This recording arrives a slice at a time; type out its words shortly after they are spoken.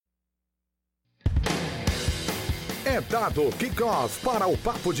É dado kickoff para o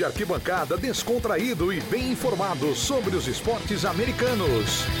papo de arquibancada descontraído e bem informado sobre os esportes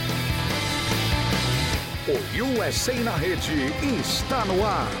americanos. O USA na Rede está no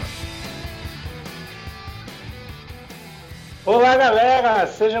ar. Olá, galera!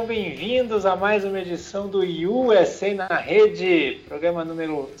 Sejam bem-vindos a mais uma edição do USA na Rede, programa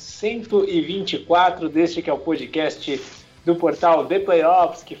número 124 deste que é o podcast do portal The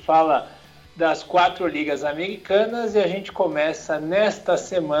Playoffs, que fala das 4 ligas americanas, e a gente começa nesta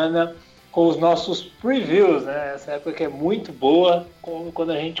semana com os nossos previews, né? Essa época que é muito boa,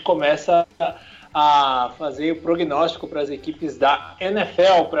 quando a gente começa a fazer o prognóstico para as equipes da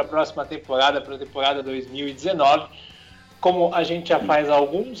NFL para a próxima temporada, para a temporada 2019. Como a gente já faz há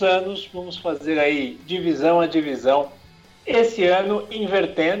alguns anos, vamos fazer aí divisão a divisão. Esse ano,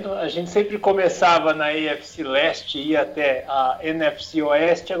 invertendo, a gente sempre começava na AFC Leste e ia até a NFC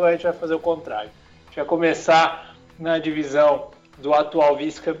Oeste, agora a gente vai fazer o contrário. A gente vai começar na divisão do atual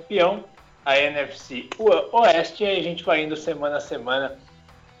vice-campeão, a NFC Oeste, e aí a gente vai indo semana a semana,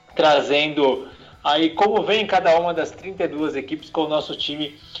 trazendo aí como vem cada uma das 32 equipes com o nosso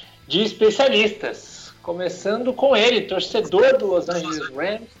time de especialistas. Começando com ele, torcedor do Los Angeles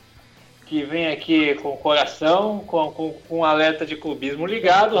Rams, que vem aqui com o coração, com um alerta de clubismo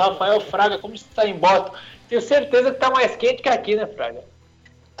ligado. Rafael Fraga, como está em Boston? Tenho certeza que está mais quente que aqui, né, Fraga?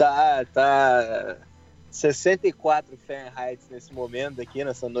 Tá 64 Fahrenheit nesse momento aqui,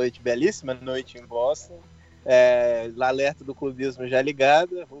 nessa noite, belíssima noite em Boston. Alerta do clubismo já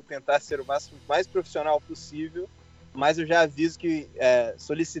ligado. Vou tentar ser o mais profissional possível, mas eu já aviso que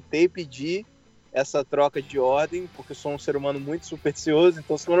solicitei pedir essa troca de ordem, porque eu sou um ser humano muito supersticioso.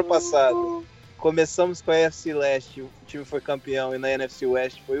 Então, semana passada, começamos com a AFC Leste, o time foi campeão, e na NFC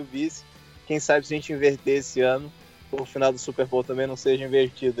West foi o vice. Quem sabe se a gente inverter esse ano, o final do Super Bowl também não seja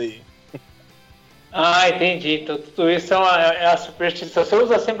invertido aí. Ah, entendi. Então, tudo isso é a superstição. Você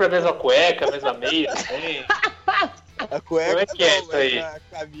usa sempre a mesma cueca, a mesma meia também? A cueca como é que é isso aí? A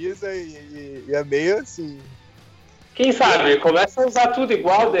camisa e a meia, assim. Quem sabe, começa a usar tudo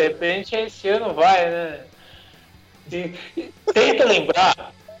igual, de repente, esse ano vai, né? Tenta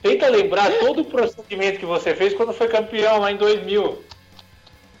lembrar todo o procedimento que você fez quando foi campeão lá em 2000.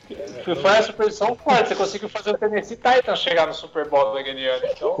 Foi uma superstição forte, você conseguiu fazer o Tennessee Titans chegar no Super Bowl daquele ano.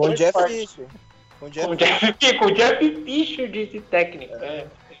 Então, com o Jeff Fisher. Com o Jeff Fisher de técnico.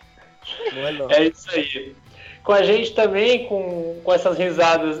 É isso aí. Com a gente também, com essas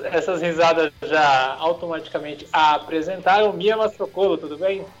risadas já automaticamente apresentaram, Mia Mastrocolo, tudo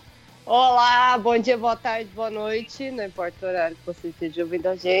bem? Olá, bom dia, boa tarde, boa noite, não importa o horário que você esteja ouvindo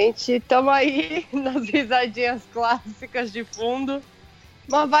a gente. Estamos aí nas risadinhas clássicas de fundo,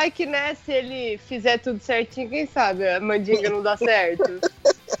 mas vai que, né, se ele fizer tudo certinho, quem sabe a mandinga não dá certo.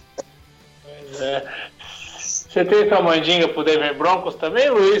 Pois é. Você tem sua mandinga pro Denver Broncos também,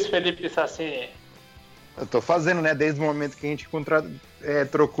 Luiz Felipe Sassini? Eu tô fazendo, né? Desde o momento que a gente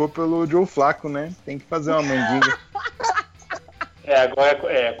trocou pelo Joe Flacco, né? Tem que fazer uma mandinga.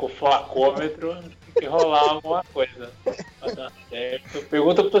 Agora com o flacômetro tem que rolar alguma coisa.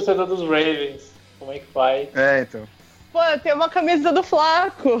 Pergunta pro torcedor dos Ravens como é que faz. Então. Pô, eu tenho uma camisa do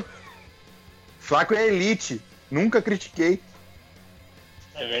Flacco. Flacco é elite. Nunca critiquei.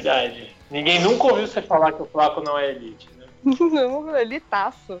 É verdade. Ninguém nunca ouviu você falar que o Flacco não é elite, né? Não,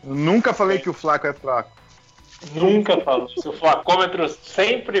 elitaço. Nunca falei que o Flacco é fraco. Nunca falou. O flacômetro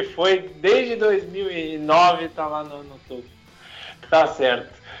sempre foi, desde 2009, tá lá no topo. Tá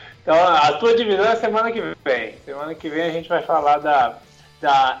certo. Então, a tua divisão é semana que vem. Semana que vem a gente vai falar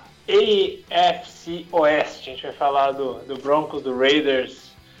da AFC Oeste. A gente vai falar do Broncos, do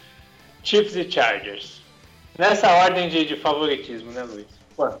Raiders, Chiefs e Chargers. Nessa ordem de favoritismo, né, Luiz?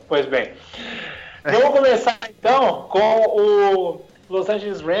 Pois bem. Vamos começar, então, com o Los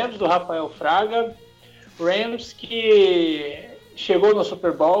Angeles Rams, do Rafael Fraga. Rams que chegou no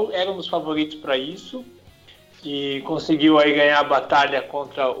Super Bowl, era um dos favoritos para isso, e conseguiu aí ganhar a batalha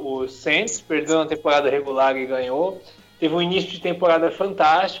contra os Saints, perdeu na temporada regular e ganhou. Teve um início de temporada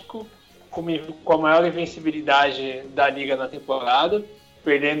fantástico, com a maior invencibilidade da liga na temporada,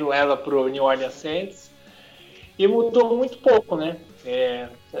 perdendo ela para o New Orleans Saints, e mudou muito pouco, né?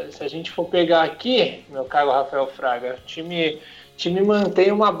 Se a gente for pegar aqui, meu caro Rafael Fraga, o time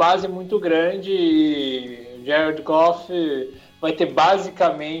mantém uma base muito grande e Jared Goff vai ter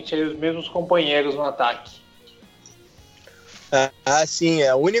basicamente aí os mesmos companheiros no ataque. Sim,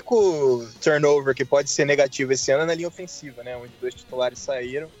 o único turnover que pode ser negativo esse ano é na linha ofensiva, né? Onde 2 titulares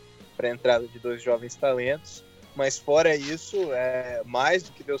saíram para a entrada de 2 jovens talentos. Mas fora isso, é mais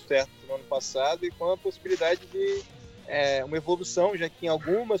do que deu certo no ano passado e com a possibilidade de uma evolução, já que em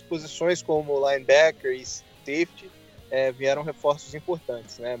algumas posições como linebacker e safety vieram reforços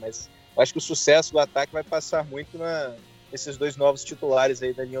importantes, né? Mas eu acho que o sucesso do ataque vai passar muito nesses 2 novos titulares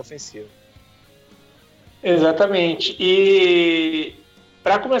aí da linha ofensiva. Exatamente. E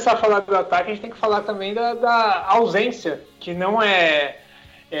para começar a falar do ataque, a gente tem que falar também da ausência, que não é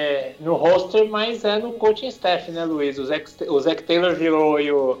no roster, mas é no coaching staff, né, Luiz? O Zac Taylor virou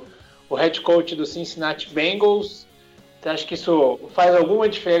o head coach do Cincinnati Bengals. Você acha que isso faz alguma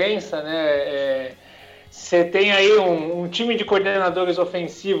diferença, né? Você tem aí um time de coordenadores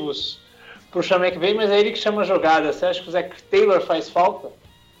ofensivos pro Sean McVay, mas é ele que chama a jogada. Você acha que o Zac Taylor faz falta?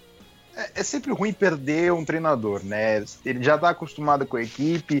 É sempre ruim perder um treinador, né? Ele já está acostumado com a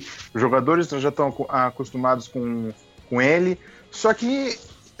equipe, os jogadores já estão acostumados com ele, só que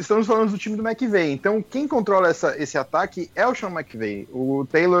estamos falando do time do McVay, então quem controla esse ataque é o Sean McVay. O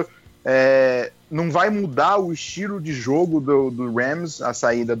Taylor não vai mudar o estilo de jogo do Rams, a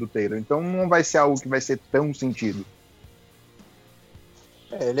saída do Taylor, então não vai ser algo que vai ser tão sentido.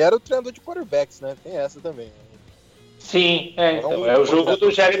 Ele era o treinador de quarterbacks, né? Tem essa também. Sim, então, é o jogo do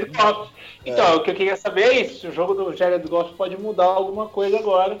Jared Goff. Então, o que eu queria saber é isso, se o jogo do Jared Goff pode mudar alguma coisa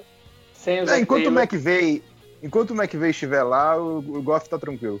agora, sem o enquanto o McVay estiver lá, o Goff tá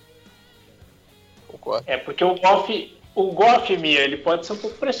tranquilo. Concordo. Porque o Goff, Mia, ele pode ser um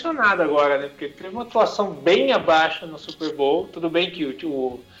pouco pressionado agora, né? Porque ele teve uma atuação bem abaixo no Super Bowl, tudo bem que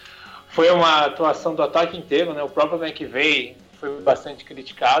foi uma atuação do ataque inteiro, né? O próprio McVay foi bastante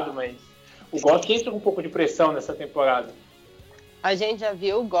criticado, mas o Goff entra com um pouco de pressão nessa temporada. A gente já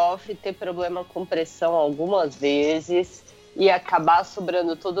viu o Goff ter problema com pressão algumas vezes e acabar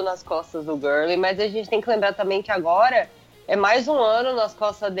sobrando tudo nas costas do Gurley, mas a gente tem que lembrar também que agora é mais um ano nas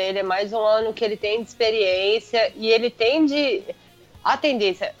costas dele, é mais um ano que ele tem de experiência e ele a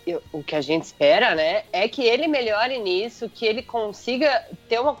tendência, o que a gente espera, né, é que ele melhore nisso, que ele consiga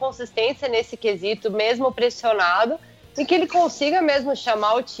ter uma consistência nesse quesito, mesmo pressionado, e que ele consiga mesmo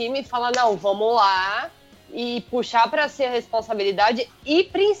chamar o time e falar, não, vamos lá, e puxar para ser a responsabilidade e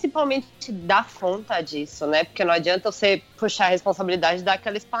principalmente dar conta disso, né? Porque não adianta você puxar a responsabilidade e dar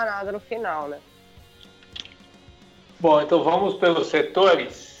aquela espanada no final, né? Bom, então vamos pelos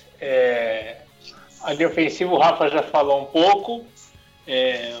setores. A linha ofensiva, o Rafa já falou um pouco.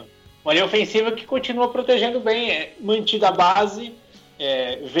 Uma linha ofensiva que continua protegendo bem, mantida a base.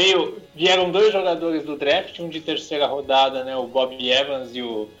 Vieram 2 jogadores do draft, um de terceira rodada, né, o Bobby Evans e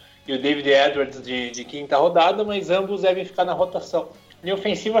o David Edwards de quinta rodada, mas ambos devem ficar na rotação. A linha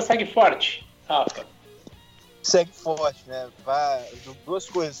ofensiva segue forte, Rafa. Segue forte, né? 2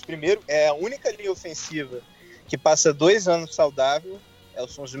 coisas. Primeiro, é a única linha ofensiva que passa 2 anos saudável.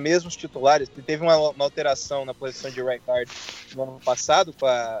 São os mesmos titulares. Teve uma alteração na posição de right guard no ano passado com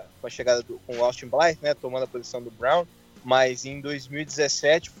a chegada com o Austin Blythe, né, tomando a posição do Brown. Mas em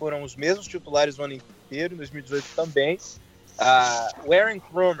 2017 foram os mesmos titulares o ano inteiro, em 2018 também. O Aaron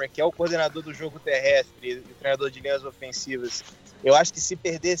Kromer, que é o coordenador do jogo terrestre e o treinador de linhas ofensivas, eu acho que se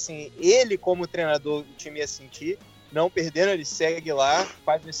perdessem ele como treinador, o time ia sentir. Não perdendo, ele segue lá,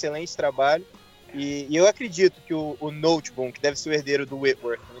 faz um excelente trabalho. E eu acredito que o Noteboom, que deve ser o herdeiro do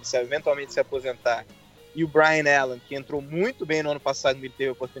Whitworth, quando ele eventualmente se aposentar, e o Brian Allen, que entrou muito bem no ano passado, quando ele teve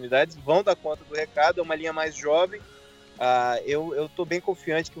oportunidades, vão dar conta do recado. É uma linha mais jovem. Eu estou bem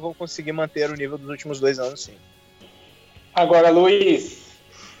confiante que vão conseguir manter o nível dos últimos 2 anos, sim. Agora, Luiz,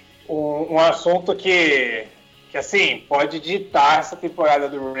 um assunto que assim, pode ditar essa temporada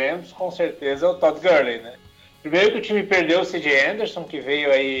do Rams, com certeza, é o Todd Gurley, né? Primeiro que o time perdeu o C.J. Anderson, que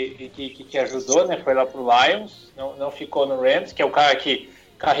veio aí e que ajudou, né? Foi lá pro Lions, não ficou no Rams, que é o cara que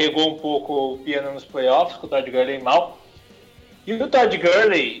carregou um pouco o piano nos playoffs, com o Todd Gurley mal. E o Todd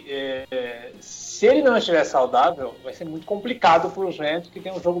Gurley, se ele não estiver saudável, vai ser muito complicado para os Rams, que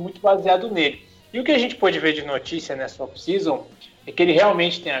tem um jogo muito baseado nele. E o que a gente pôde ver de notícia nessa off-season é que ele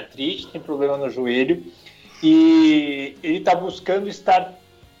realmente tem artrite, tem problema no joelho, e ele está buscando estar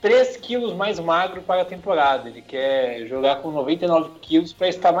 3 quilos mais magro para a temporada. Ele quer jogar com 99 quilos para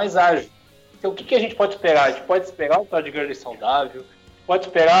estar mais ágil. Então o que a gente pode esperar? A gente pode esperar o Todd Gurley saudável, pode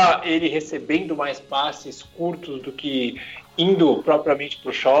esperar ele recebendo mais passes curtos do que indo propriamente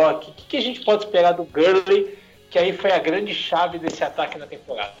para o choque. O que a gente pode esperar do Gurley, que aí foi a grande chave desse ataque na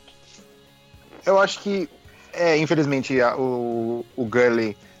temporada? Eu acho que, infelizmente, o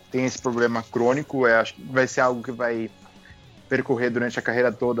Gurley tem esse problema crônico. Acho que vai ser algo que vai percorrer durante a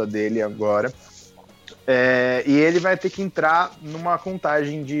carreira toda dele agora. E ele vai ter que entrar numa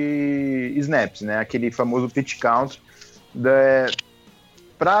contagem de snaps, né? Aquele famoso pitch count,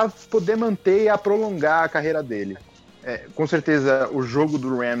 para poder manter e prolongar a carreira dele. Com certeza o jogo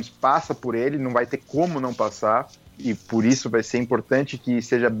do Rams passa por ele, não vai ter como não passar, e por isso vai ser importante que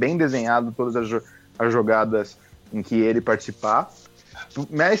seja bem desenhado todas as jogadas em que ele participar.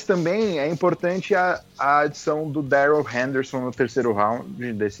 Mas também é importante a adição do Darrell Henderson no terceiro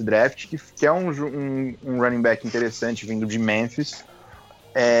round desse draft, que é um running back interessante vindo de Memphis,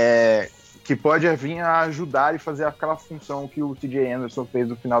 que pode vir a ajudar e fazer aquela função que o C.J. Anderson fez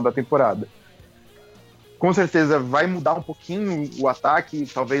no final da temporada. Com certeza vai mudar um pouquinho o ataque,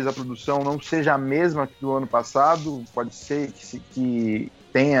 talvez a produção não seja a mesma que do ano passado, pode ser que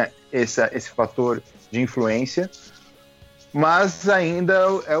tenha esse fator de influência, mas ainda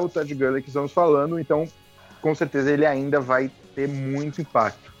é o Todd Gurley que estamos falando, então com certeza ele ainda vai ter muito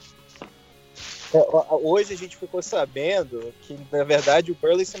impacto. Hoje a gente ficou sabendo que, na verdade, o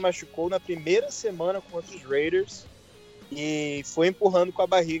Gurley se machucou na primeira semana contra os Raiders e foi empurrando com a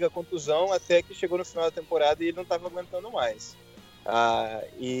barriga a contusão até que chegou no final da temporada e ele não estava aguentando mais.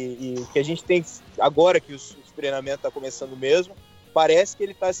 E o que a gente tem agora, que o treinamento está começando mesmo, parece que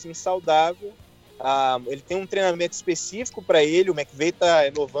ele está assim, saudável. Ele tem um treinamento específico para ele, o McVay está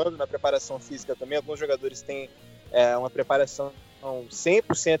inovando na preparação física também, alguns jogadores têm uma preparação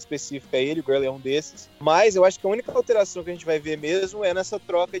 100% específica a ele, o Gurley é um desses, mas eu acho que a única alteração que a gente vai ver mesmo é nessa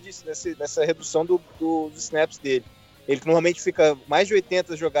troca, nessa redução dos snaps dele. Ele que normalmente fica mais de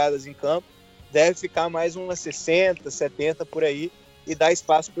 80 jogadas em campo, deve ficar mais umas 60, 70 por aí, e dar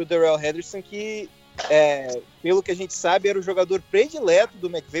espaço para o Darrell Henderson, que pelo que a gente sabe, era o jogador predileto do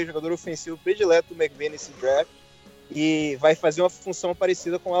McVay, o jogador ofensivo predileto do McVay nesse draft, e vai fazer uma função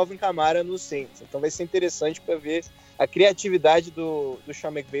parecida com o Alvin Kamara no Saints. Então vai ser interessante para ver a criatividade do Sean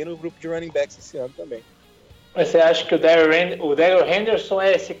McVay no grupo de running backs esse ano também. Mas você acha que o Darrell Henderson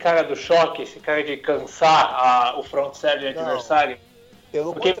é esse cara do choque, esse cara de cansar o front seven adversário?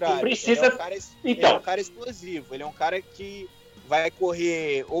 Pelo Porque contrário, precisa... ele é um cara explosivo, ele é um cara que vai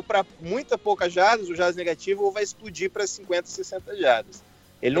correr ou para muita poucas jardas, o jardas negativo, ou vai explodir para 50, 60 jardas.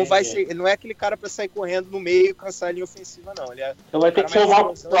 Ele não vai ser, ele não é aquele cara para sair correndo no meio e cansar a linha ofensiva, não. Ele então vai ter que ser o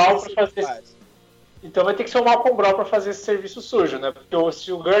Malcolm Brown para fazer. Então vai ter que ser o Malcolm Brown para fazer esse serviço sujo, né? Porque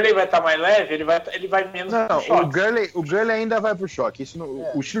se o Gurley vai estar mais leve, ele vai menos pro choque. O Gurley ainda vai pro choque.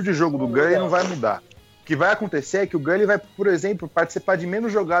 O estilo de jogo do Gurley não vai mudar. O que vai acontecer é que o Gurley vai, por exemplo, participar de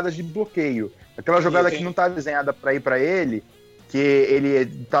menos jogadas de bloqueio. Aquela jogada que não está desenhada para ir para ele, que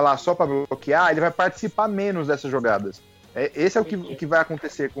ele tá lá só para bloquear, ele vai participar menos dessas jogadas. Esse é o que vai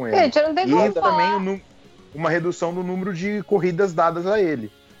acontecer com ele. Gente, eu não tenho e também uma redução do número de corridas dadas a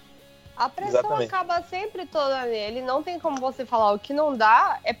ele. A pressão acaba sempre toda nele, não tem como você falar. O que não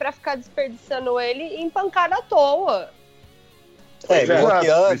dá é pra ficar desperdiçando ele em pancada à toa.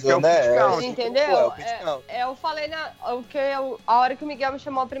 Bloqueando, né? Entendeu? Eu falei a hora que o Miguel me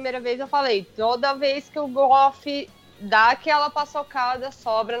chamou a primeira vez, eu falei, toda vez que o Goff dá aquela paçocada,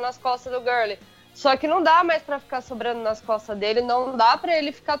 sobra nas costas do Gurley. Só que não dá mais pra ficar sobrando nas costas dele, não dá pra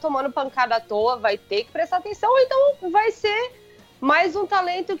ele ficar tomando pancada à toa, vai ter que prestar atenção, então vai ser mais um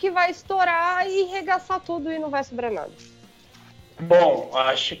talento que vai estourar e regaçar tudo e não vai sobrar nada. Bom,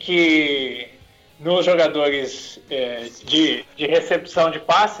 acho que nos jogadores de recepção de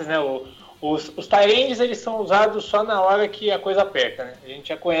passes, né, os tight ends, eles são usados só na hora que a coisa aperta, né? A gente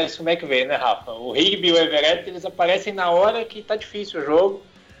já conhece o McVay, né, Rafa? O Higbee e o Everett, eles aparecem na hora que tá difícil o jogo.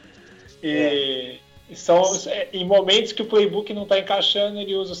 E são em momentos que o playbook não está encaixando,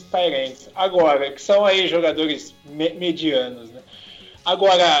 ele usa os tight ends. Agora, que são aí jogadores medianos, né?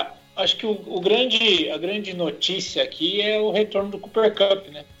 Agora, acho que a grande notícia aqui é o retorno do Cooper Kupp,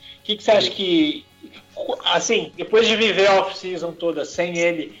 né? O que você acha que, assim, depois de viver a off-season toda sem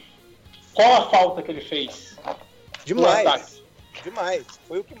ele, qual a falta que ele fez? Demais.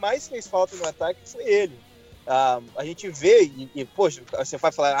 Foi o que mais fez falta no ataque, foi ele. A gente vê poxa, você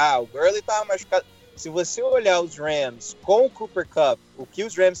vai falar, o Gurley tava machucado. Se você olhar os Rams com o Cooper Kupp, o que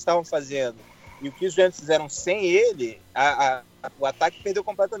os Rams estavam fazendo e o que os Rams fizeram sem ele, o ataque perdeu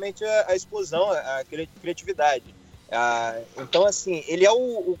completamente a explosão, a criatividade. Então, assim, ele é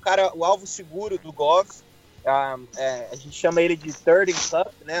o cara, o alvo seguro do Goff. A gente chama ele de third and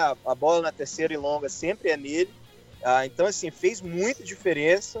Kupp, né? A bola na terceira e longa sempre é nele. Então, assim, fez muita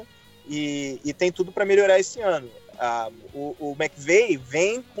diferença. E tem tudo para melhorar esse ano. O McVay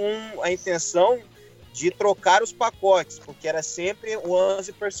vem com a intenção de trocar os pacotes, porque era sempre o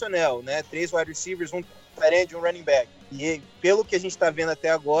 11 personnel, né? 3 wide receivers, um tight end e um running back. E pelo que a gente está vendo até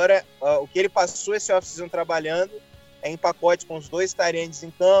agora, o que ele passou esse off-season trabalhando é em pacotes com os 2 tight ends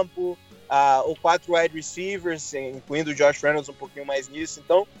em campo, ou 4 wide receivers, incluindo o Josh Reynolds um pouquinho mais nisso.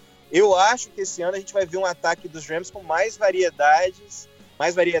 Então, eu acho que esse ano a gente vai ver um ataque dos Rams com mais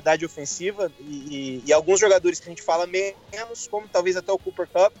variedade ofensiva e alguns jogadores que a gente fala menos, como talvez até o Cooper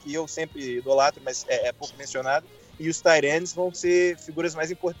Kupp, que eu sempre idolatro, mas é pouco mencionado, e os tight ends vão ser figuras mais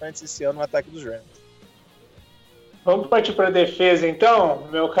importantes esse ano no ataque dos Rams. Vamos partir para a defesa, então,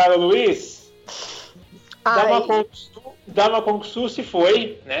 meu caro Luiz. Damacongu se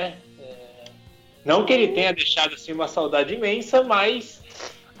foi, né? Não que ele tenha deixado assim, uma saudade imensa, mas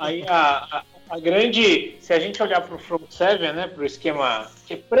aí a grande... Se a gente olhar para o front seven, né, para o esquema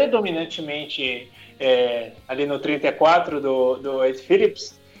que é predominantemente ali no 34 do Ed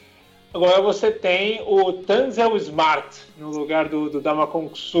Phillips, agora você tem o Tanzel Smart no lugar do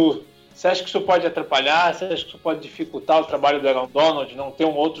Damacongu. Você acha que isso pode atrapalhar? Você acha que isso pode dificultar o trabalho do Aaron Donald, não ter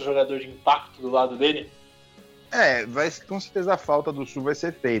um outro jogador de impacto do lado dele? Com certeza a falta do Sul vai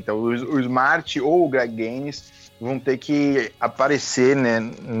ser feita. O Smart ou o Greg Gaines vão ter que aparecer, né,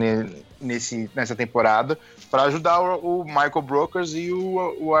 nessa temporada para ajudar o Michael Brokers e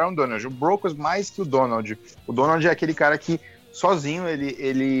o Aaron Donald. O Brokers mais que o Donald. O Donald é aquele cara que sozinho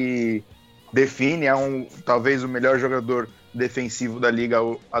ele define, talvez o melhor jogador defensivo da liga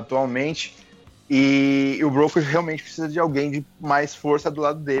atualmente, e o Brokers realmente precisa de alguém de mais força do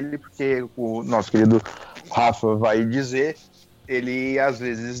lado dele, porque o nosso querido Rafa vai dizer, ele às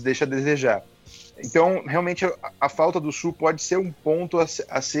vezes deixa a desejar. Então, realmente, a falta do Sul pode ser um ponto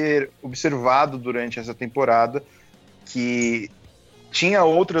a ser observado durante essa temporada, que tinha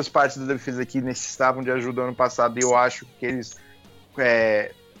outras partes da defesa que necessitavam de ajuda ano passado, e eu acho que eles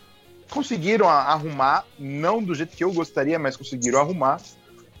conseguiram arrumar, não do jeito que eu gostaria, mas conseguiram arrumar.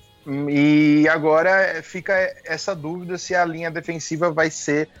 E agora fica essa dúvida se a linha defensiva vai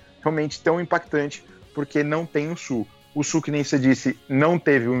ser realmente tão impactante, porque não tem o Sul. O Sul, que nem você disse, não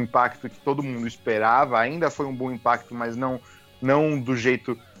teve o impacto que todo mundo esperava, ainda foi um bom impacto, mas não do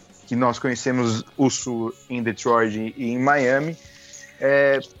jeito que nós conhecemos o Sul em Detroit e em Miami.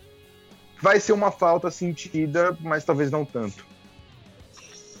 Vai ser uma falta sentida, mas talvez não tanto.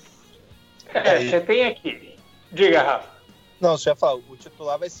 Você tem aqui. Diga, Rafa. Não, você já falou, o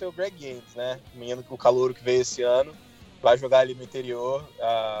titular vai ser o Greg Gaines, né? O menino, o calouro que veio esse ano, vai jogar ali no interior.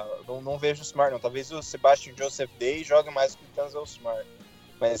 Não vejo o Smart, não. Talvez o Sebastian Joseph Day jogue mais que o Tanzel Smart.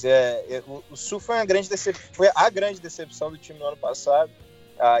 Mas o Sul foi a grande decepção do time no ano passado.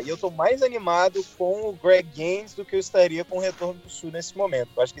 E eu estou mais animado com o Greg Gaines do que eu estaria com o retorno do Sul nesse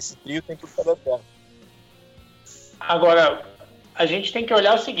momento. Eu acho que esse trio tem tudo para dar certo. Agora, a gente tem que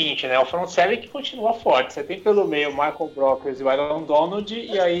olhar o seguinte, né? O front seven que continua forte. Você tem pelo meio o Michael Brokers e o Aaron Donald,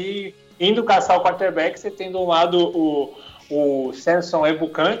 e aí, indo caçar o quarterback, você tem de um lado o Samson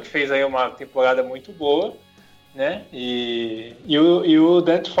Ebukam, que fez aí uma temporada muito boa, né? E o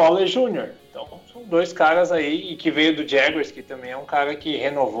Dante Fowler Jr. Então, são dois caras aí, e que veio do Jaguars, que também é um cara que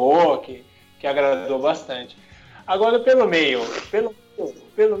renovou, que agradou bastante. Agora, pelo meio,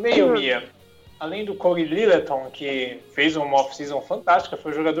 Mia, além do Corey Littleton, que fez uma off-season fantástica,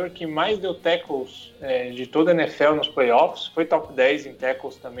 foi o jogador que mais deu tackles de toda a NFL nos playoffs, foi top 10 em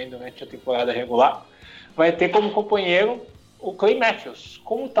tackles também durante a temporada regular, vai ter como companheiro o Clay Matthews.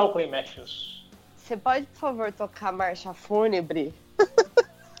 Como tá o Clay Matthews? Você pode, por favor, tocar Marcha Fúnebre?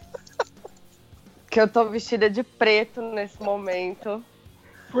 Que eu tô vestida de preto nesse momento.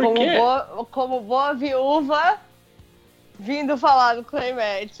 Por quê? Como boa viúva, vindo falar do Clay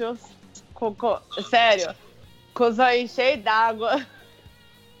Matthews. Sério, com os olhos cheios d'água.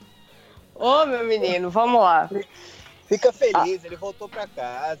 Ô, meu menino, vamos lá. Fica feliz, ele voltou pra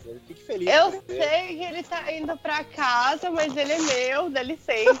casa. Ele fica feliz. Eu sei que ele tá indo pra casa, mas ele é meu, dá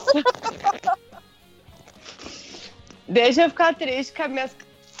licença. Deixa eu ficar triste com as minhas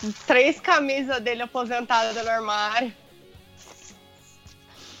 3 camisas dele aposentadas no armário.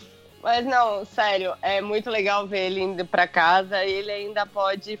 Mas não, sério, é muito legal ver ele indo pra casa. Ele ainda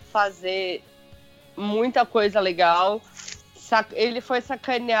pode fazer muita coisa legal. Ele foi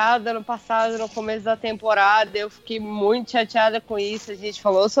sacaneado ano passado, no começo da temporada. Eu fiquei muito chateada com isso. A gente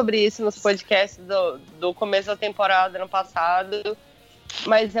falou sobre isso nos podcasts do começo da temporada ano passado.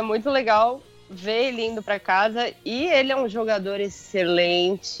 Mas é muito legal ver ele indo pra casa. E ele é um jogador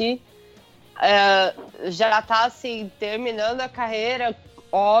excelente. Já tá assim, terminando a carreira,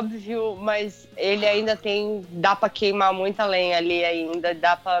 óbvio, mas ele ainda dá pra queimar muita lenha ali ainda,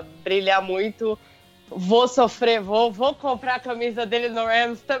 dá pra brilhar muito. Vou sofrer, vou comprar a camisa dele no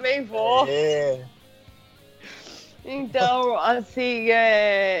Rams, também vou. Então, assim,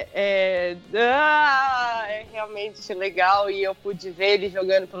 é realmente legal, e eu pude ver ele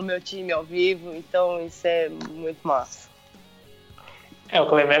jogando pelo meu time ao vivo, então isso é muito massa. O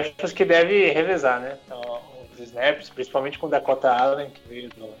Clay Matthews que deve revezar, né? Então, os snaps, principalmente com o Dakota Allen,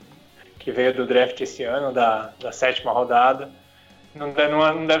 que veio do draft esse ano, da 7ª rodada. Não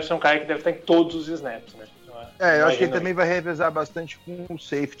deve ser um cara que deve estar em todos os snaps, né? Eu acho que ele também vai revezar bastante com o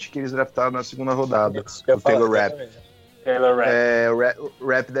safety que eles draftaram na 2ª rodada, o Taylor Rapp. Taylor Rapp. O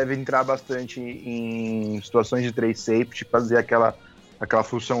Rapp deve entrar bastante em situações de 3 safety, fazer aquela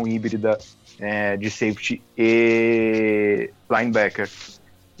função híbrida de safety e linebacker.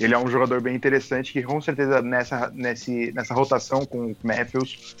 Ele é um jogador bem interessante que com certeza nessa rotação com o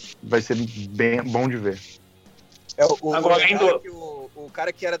Matthews vai ser bem bom de ver. O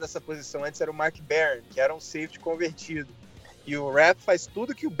cara que era dessa posição antes era o Mark Barron, que era um safety convertido. E o Rapp faz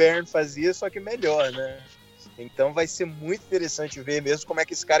tudo que o Barron fazia, só que melhor, né? Então vai ser muito interessante ver mesmo como é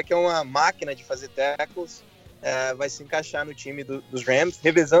que esse cara, que é uma máquina de fazer tackles, vai se encaixar no time dos Rams,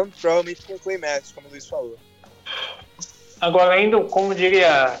 revezando provavelmente com o Clay Matthews, como o Luiz falou. Agora, indo, como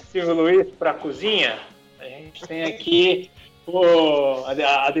diria Silvio Luiz, para a cozinha, a gente tem aqui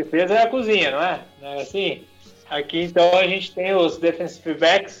a defesa é a cozinha, não é? Não é assim? Aqui, então, a gente tem os defensive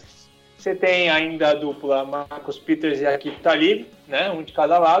backs. Você tem ainda a dupla Marcus Peters e Aqib Talib, né? Um de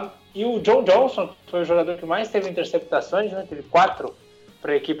cada lado. E o John Johnson, que foi o jogador que mais teve interceptações, né? Teve 4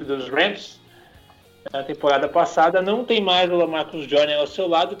 para a equipe dos Rams na temporada passada. Não tem mais o LaMarcus Joyner ao seu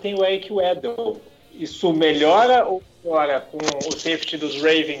lado, tem o Eric Weddle. Isso melhora ou piora com o safety dos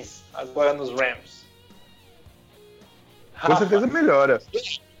Ravens agora nos Rams? Com certeza melhora.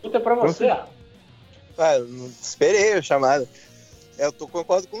 Pergunta para você. Eu não esperei a chamada. Eu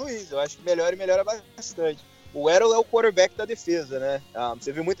concordo com o Luiz. Eu acho que melhora e melhora bastante. O Weddle é o quarterback da defesa, né?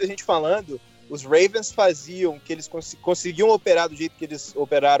 Você viu muita gente falando, os Ravens faziam que eles conseguiam operar do jeito que eles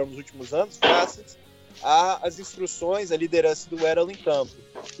operaram nos últimos anos, graças às instruções, à liderança do Weddle em campo.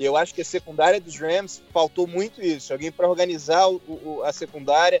 E eu acho que a secundária dos Rams faltou muito isso. Alguém para organizar a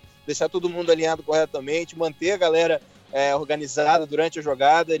secundária, deixar todo mundo alinhado corretamente, manter a galera organizada durante a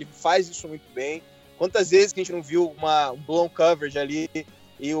jogada. Ele faz isso muito bem. Quantas vezes que a gente não viu um blown coverage ali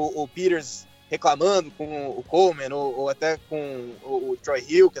e o Peters reclamando com o Coleman ou até com o Troy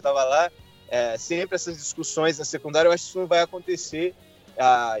Hill, que estava lá. Sempre essas discussões na secundária, eu acho que isso não vai acontecer.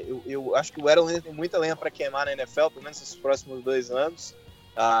 Eu acho que o Weddle ainda tem muita lenha para queimar na NFL, pelo menos nesses próximos 2 anos.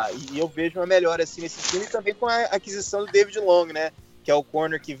 E eu vejo uma melhora assim, nesse time, também com a aquisição do David Long, né? Que é o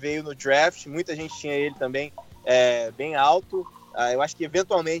corner que veio no draft. Muita gente tinha ele também bem alto. Eu acho que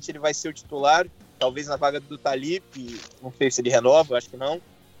eventualmente ele vai ser o titular, talvez na vaga do Talib. Não sei se ele renova, eu acho que não.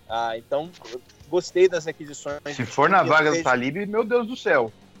 Então, gostei das aquisições. Se for na vaga do Talib, meu Deus do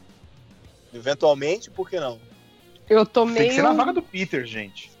céu. Eventualmente, por que não? Eu tô meio... Tem que ser na vaga do Peters,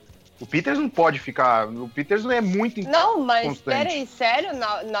 gente. O Peters não pode ficar... O Peters não é muito Não, mas constante. peraí, sério?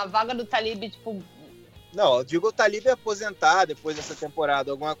 Na vaga do Talib, tipo... Não, eu digo o Talib é aposentar depois dessa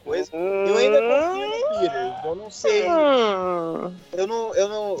temporada, alguma coisa. Eu ainda confio no Peters. Eu não sei.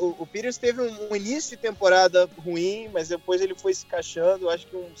 O Peters teve um início de temporada ruim, mas depois ele foi se encaixando. Acho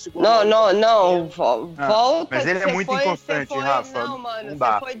que um segundo. Não. Volta. Mas ele é muito inconstante, Rafa. Não, mano, não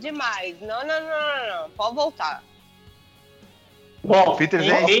dá. você foi demais. Não. Pode voltar. Bom, o Peters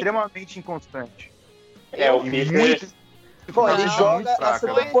é extremamente inconstante. O Peters... Ele joga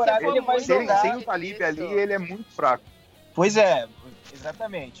essa temporada, ele vai jogar. Sem o Talib ali, ele é muito fraco. Pois é,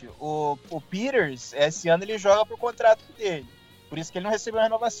 exatamente. O Peters, esse ano, ele joga pro contrato dele. Por isso que ele não recebeu a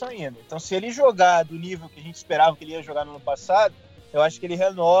renovação ainda. Então, se ele jogar do nível que a gente esperava que ele ia jogar no ano passado, eu acho que ele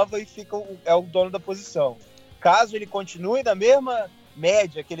renova e fica o dono da posição. Caso ele continue na mesma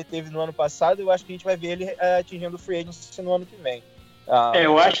média que ele teve no ano passado, eu acho que a gente vai ver ele atingindo o free agency no ano que vem.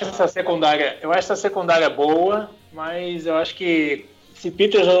 Eu acho essa secundária boa, mas eu acho que se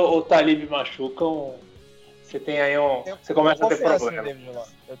Peters ou Talib machucam, você tem aí você começa a ter problema.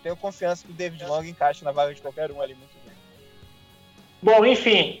 Eu tenho confiança que o David Long encaixe na vaga de qualquer um ali muito bem. Bom,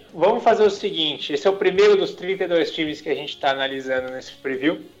 enfim, vamos fazer o seguinte. Esse é o primeiro dos 32 times que a gente está analisando nesse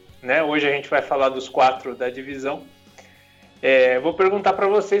preview, né? Hoje a gente vai falar dos 4 da divisão. Vou perguntar para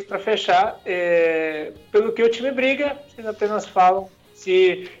vocês, para fechar, pelo que o time briga. Vocês apenas falam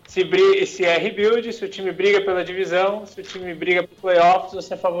se é rebuild, se o time briga pela divisão, se o time briga por playoffs,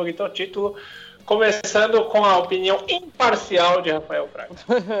 se é favorito ao título. Começando com a opinião imparcial de Rafael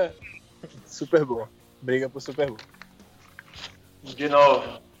Fraga. Super Bowl. Briga por Super Bowl. De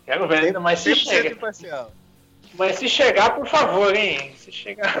novo. Quero ver ainda, mas se chega. Imparcial. Mas se chegar, por favor, hein? Se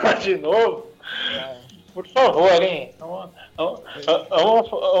chegar de novo, por favor, hein? Vamos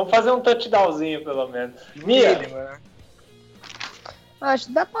fazer um touchdownzinho, pelo menos. Mia. Acho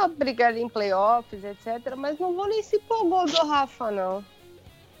que dá pra brigar em playoffs, etc. Mas não vou nem se empolgou do Rafa, não.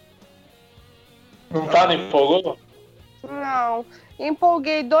 Não tá no empolgou? Não.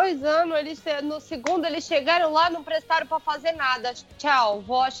 Empolguei 2 anos, no segundo eles chegaram lá, não prestaram pra fazer nada. Tchau,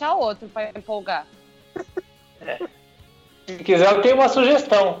 vou achar outro pra empolgar. Se quiser, eu tenho uma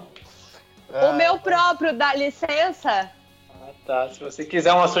sugestão. O meu próprio, dá licença? Tá. Tá, se você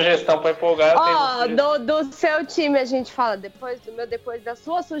quiser uma sugestão para empolgar, do seu time a gente fala depois da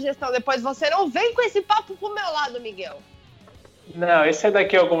sua sugestão, depois você não vem com esse papo pro meu lado, Miguel. Não, esse é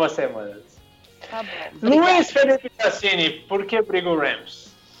daqui a algumas semanas. Tá bom. Luiz Felipe Cassini, por que briga o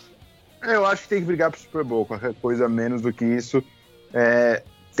Rams? Eu acho que tem que brigar pro Super Bowl. Qualquer coisa menos do que isso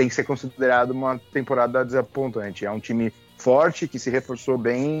tem que ser considerado uma temporada desapontante. É um time forte, que se reforçou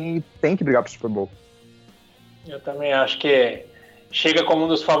bem e tem que brigar pro Super Bowl. Eu também acho que chega como um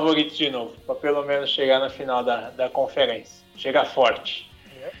dos favoritos de novo, para pelo menos chegar na final da conferência. Chega forte.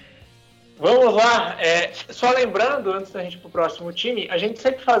 Vamos lá. Só lembrando, antes da gente ir pro próximo time, a gente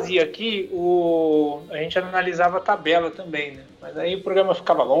sempre fazia aqui, a gente analisava a tabela também, né? Mas aí o programa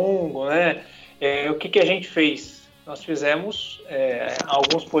ficava longo, né? O que a gente fez? Nós fizemos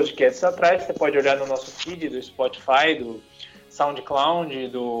alguns podcasts atrás, você pode olhar no nosso feed do Spotify, do SoundCloud,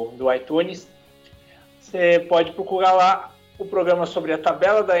 do iTunes. Você pode procurar lá o programa sobre a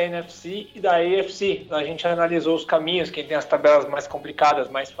tabela da NFC e da AFC. A gente analisou os caminhos, quem tem as tabelas mais complicadas,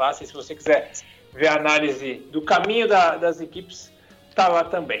 mais fáceis. Se você quiser ver a análise do caminho das equipes, está lá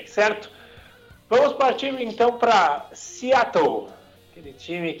também, certo? Vamos partir então para Seattle, aquele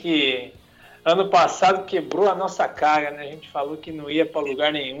time que ano passado quebrou a nossa cara, né? A gente falou que não ia para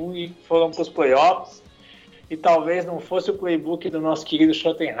lugar nenhum e foram para os playoffs. E talvez não fosse o playbook do nosso querido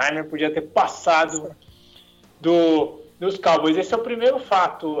Schottenheimer, podia ter passado dos Cowboys. Esse é o primeiro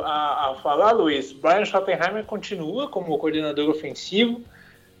fato a falar, Luiz. Brian Schottenheimer continua como coordenador ofensivo,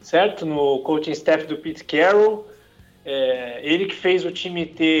 certo? No coaching staff do Pete Carroll. Ele que fez o time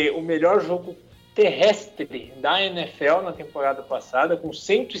ter o melhor jogo terrestre da NFL na temporada passada, com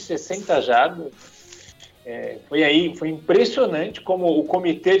 160 jardas. Foi impressionante como o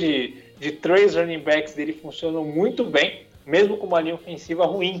comitê de 3 running backs dele funcionou muito bem, mesmo com uma linha ofensiva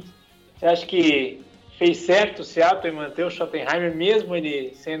ruim. Você acha que fez certo o Seattle em manter o Schottenheimer, mesmo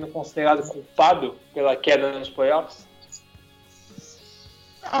ele sendo considerado culpado pela queda nos playoffs?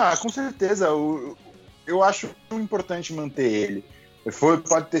 Com certeza. Eu acho importante manter ele.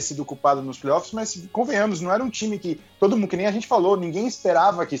 Pode ter sido culpado nos playoffs, mas convenhamos, não era um time que todo mundo, que nem a gente falou, ninguém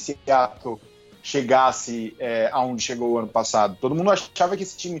esperava que Seattle chegasse aonde chegou o ano passado. Todo mundo achava que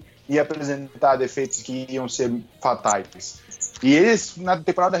esse time ia apresentar defeitos que iam ser fatais. E eles, na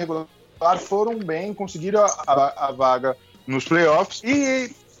temporada regular, foram bem, conseguiram a vaga nos playoffs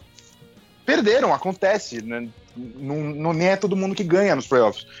e perderam, acontece, né? Não nem é todo mundo que ganha nos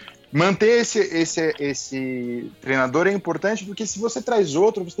playoffs. Manter esse treinador é importante, porque se você traz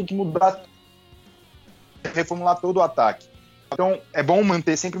outro, você tem que mudar, reformular todo o ataque. Então é bom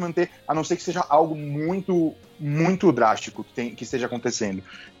sempre manter, a não ser que seja algo muito, muito drástico que esteja acontecendo.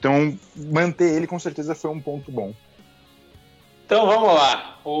 Então manter ele com certeza foi um ponto bom. Então vamos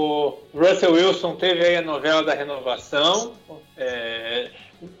lá, o Russell Wilson teve aí a novela da renovação,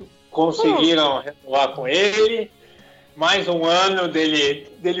 conseguiram renovar com ele, mais um ano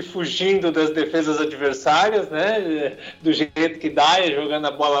dele fugindo das defesas adversárias, né, do jeito que dá, jogando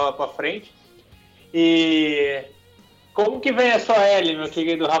a bola lá para frente. E como que vem a sua L, meu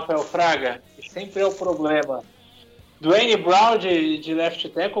querido Rafael Fraga? Que sempre é o problema. Dwayne Brown de left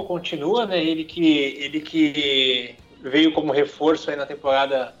tackle continua, né, ele que veio como reforço aí na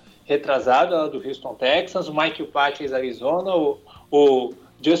temporada retrasada do Houston Texans, o Mike Patrick Arizona, o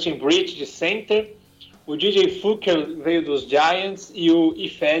Justin Britt de center, o DJ Fluker veio dos Giants e o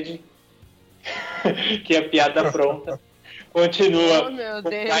Ifed, que é piada pronta, continua. Oh, meu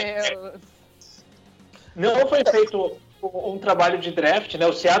Deus! Não foi feito um trabalho de draft, né?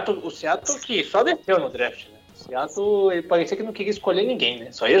 O Seattle que só desceu no draft, né? O Seattle, ele parecia que não queria escolher ninguém,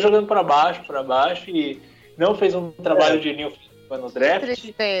 né? Só ia jogando para baixo e não fez um trabalho de linha ofensiva no draft.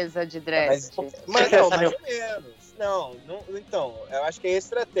 Tristeza de draft. Mas não, mais ou menos. Não, então, eu acho que é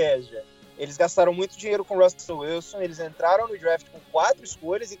estratégia. Eles gastaram muito dinheiro com o Russell Wilson, eles entraram no draft com 4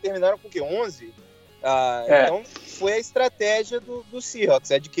 escolhas e terminaram com o quê? 11? Então, foi a estratégia do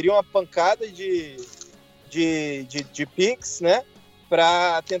Seahawks, adquirir uma pancada de picks, né,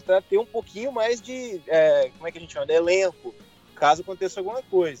 para tentar ter um pouquinho mais de, como é que a gente chama, de elenco, caso aconteça alguma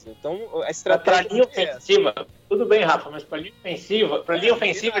coisa. Então, a estratégia... Para linha ofensiva, tudo bem, Rafa, mas para linha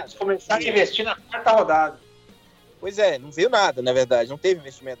ofensiva, eles começaram a investir na 4ª rodada. Pois não veio nada, na verdade. Não teve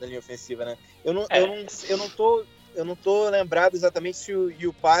investimento na linha ofensiva, né? Eu não tô lembrado exatamente se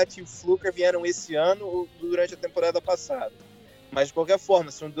o Pat e o Fluker vieram esse ano ou durante a temporada passada. Mas, de qualquer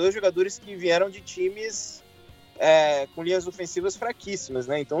forma, são 2 jogadores que vieram de times com linhas ofensivas fraquíssimas,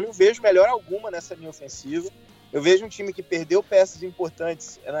 né? Então, não vejo melhor alguma nessa linha ofensiva. Eu vejo um time que perdeu peças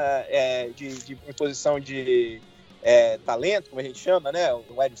importantes em posição de talento, como a gente chama, né? O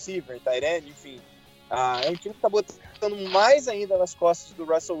wide receiver, tight end, enfim. É um time que está botando mais ainda nas costas do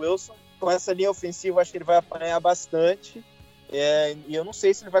Russell Wilson. Com essa linha ofensiva, acho que ele vai apanhar bastante. E eu não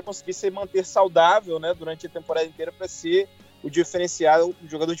sei se ele vai conseguir se manter saudável, né, durante a temporada inteira para ser o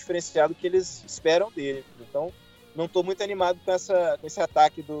jogador diferenciado que eles esperam dele. Então, não estou muito animado com esse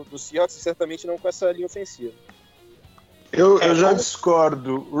ataque do Seahawks, certamente não com essa linha ofensiva. Eu já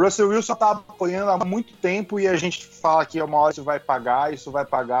discordo. O Russell Wilson tá apanhando há muito tempo e a gente fala que uma hora isso vai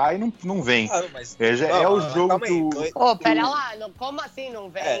pagar e não vem. O jogo que pera lá, como assim não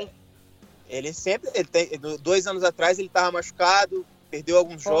vem? Ele tem 2 anos atrás ele tava machucado, perdeu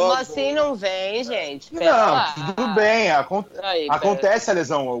alguns jogos. Como assim não vem, gente? Tudo bem, acontece a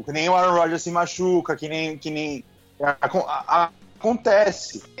lesão, que nem o Aaron Rodgers se machuca, que nem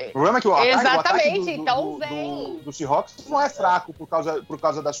acontece. O problema é que o ataque do Seahawks não é fraco por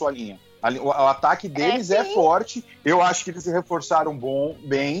causa da sua linha. O ataque deles é forte. Eu acho que eles se reforçaram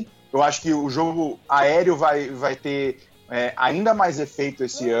bem. Eu acho que o jogo aéreo vai ter ainda mais efeito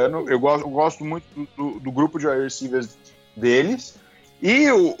esse ano. Eu gosto muito do grupo de wide receivers deles. E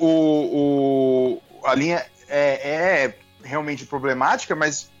a linha é realmente problemática,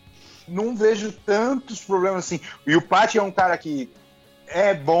 mas não vejo tantos problemas assim. E o Pat é um cara que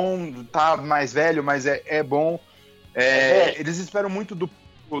é bom, tá mais velho, mas é bom. Eles esperam muito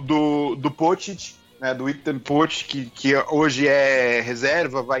do Pochit, né, do Ethan Pochit, que hoje é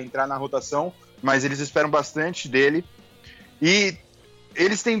reserva, vai entrar na rotação, mas eles esperam bastante dele. E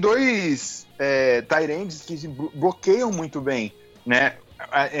eles têm 2 tight ends que se bloqueiam muito bem, né?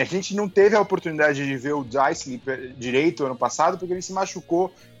 A gente não teve a oportunidade de ver o Dicey direito ano passado porque ele se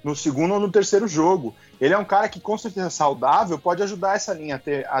machucou no segundo ou no terceiro jogo. Ele é um cara que, com certeza, saudável, pode ajudar essa linha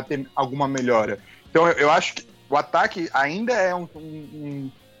a ter alguma melhora. Então, eu acho que o ataque ainda é um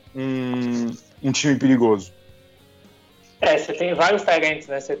time perigoso. Você tem vários talentos,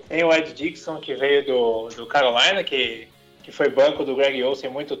 né? Você tem o Ed Dickson, que veio do Carolina, que foi banco do Greg Olsen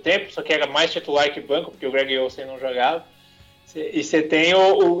há muito tempo, só que era mais titular que banco, porque o Greg Olsen não jogava. E você tem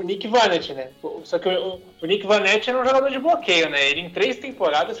o Nick Vannett, né? Só que o Nick Vannett era um jogador de bloqueio, né? Ele em 3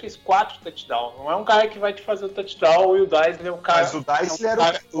 temporadas fez 4 touchdowns. Não é um cara que vai te fazer o touchdown. O Will Dicey é um cara... Mas o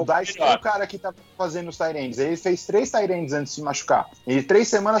Dicey é o cara que tá fazendo os tight ends. Ele fez 3 tight ends antes de se machucar. Ele 3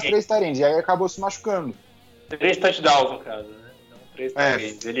 semanas, 3 tight ends. E aí acabou se machucando. 3 touchdowns, no caso, né? Não 3 tight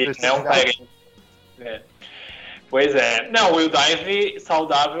ends. Ele é um tight end. Pois é. Não, o Will Dicey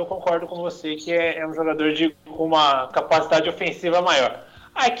saudável, eu concordo com você que é um jogador com uma capacidade ofensiva maior.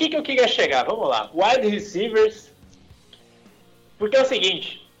 Aqui que eu queria chegar, vamos lá. Wide receivers. Porque é o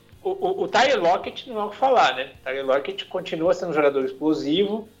seguinte, o Tyler Lockett não é o que falar, né? O Tyler Lockett continua sendo um jogador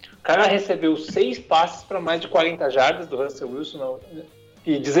explosivo. O cara recebeu 6 passes para mais de 40 jardas do Russell Wilson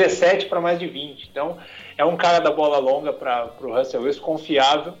e 17 para mais de 20. Então, é um cara da bola longa para o Russell Wilson,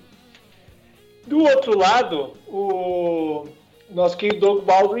 confiável. Do outro lado, o nosso querido Doug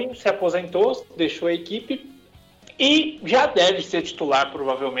Baldwin se aposentou, deixou a equipe e já deve ser titular,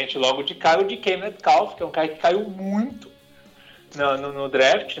 provavelmente, logo de cara, o DK Metcalf, que é um cara que caiu muito no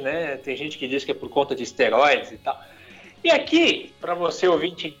draft, né? Tem gente que diz que é por conta de esteroides e tal. E aqui, para você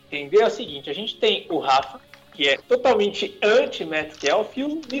ouvinte entender, é o seguinte, a gente tem o Rafa, que é totalmente anti-Metcalf, e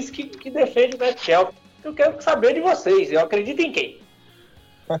o Lisky que defende o Metcalf. Eu quero saber de vocês, eu acredito em quem?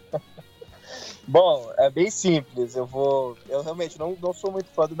 Bom, é bem simples. Eu realmente não sou muito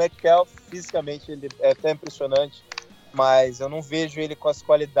fã do Metcalf. Fisicamente ele é até impressionante, mas eu não vejo ele com as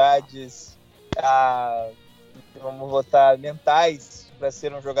qualidades, vamos botar, mentais para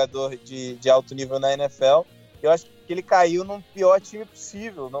ser um jogador de alto nível na NFL. Eu acho que ele caiu no pior time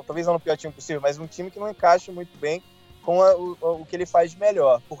possível, talvez não no pior time possível, mas um time que não encaixa muito bem com o que ele faz de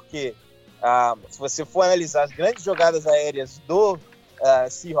melhor. Porque se você for analisar as grandes jogadas aéreas do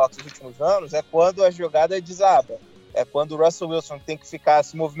Seahawks nos últimos anos, é quando a jogada desaba. É quando o Russell Wilson tem que ficar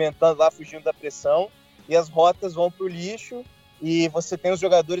se movimentando lá, fugindo da pressão, e as rotas vão para o lixo, e você tem os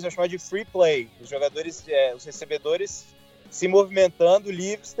jogadores, eu chamo de free play, os recebedores se movimentando,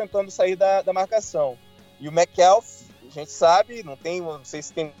 livres, tentando sair da marcação. E o Metcalf, a gente sabe, não sei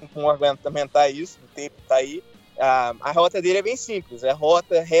se tem como argumentar isso, o tape está aí, a rota dele é bem simples, é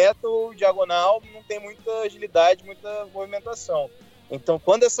rota reta ou diagonal, não tem muita agilidade, muita movimentação. Então,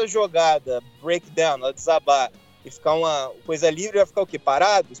 quando essa jogada breakdown, ela desabar e ficar uma coisa livre, vai ficar o quê?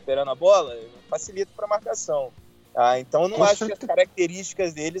 Parado, esperando a bola? Facilita para a marcação. Então, eu não acho que as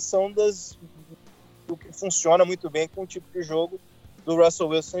características dele são do que funciona muito bem com o tipo de jogo do Russell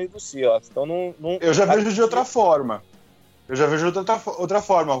Wilson e do Seahawks. Então, eu já vejo de outra forma. Outra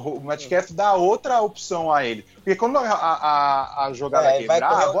forma. O Metcalf dá outra opção a ele. Porque quando a jogada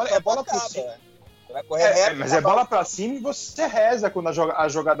quebrar, a bola por cima. Vai correr reto, mas é bola pra cima e você reza quando a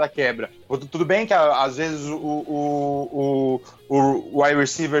jogada quebra. Tudo bem que às vezes o wide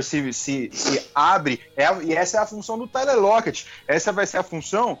receiver se abre, e essa é a função do Tyler Lockett. Essa vai ser a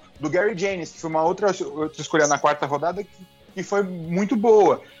função do Gary Jennings, que foi uma outra escolha na 4ª rodada que foi muito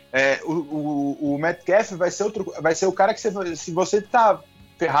boa. O Metcalf vai ser o cara que se você tá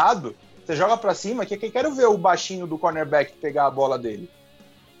ferrado, você joga pra cima, que quero ver o baixinho do cornerback pegar a bola dele.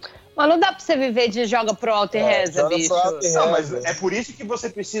 Mas não dá pra você viver de joga pro alto e reza, bicho. Não, mas é por isso que você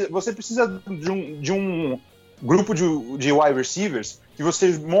precisa de um grupo de wide receivers que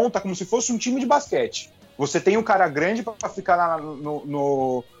você monta como se fosse um time de basquete. Você tem o cara grande para ficar lá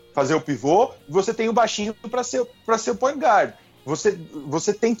no fazer o pivô, e você tem o baixinho para ser o point guard.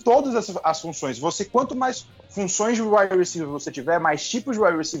 Você tem todas as funções. Quanto mais funções de wide receiver você tiver, mais tipos de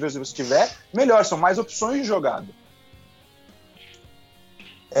wide receivers você tiver, melhor, são mais opções de jogada.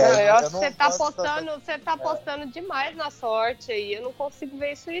 Eu acho que você tá apostando demais na sorte aí. Eu não consigo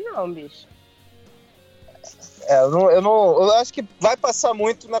ver isso aí, não, bicho. Eu acho que vai passar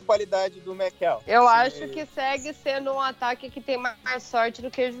muito na qualidade do Metcalf. Eu acho que segue sendo um ataque que tem mais sorte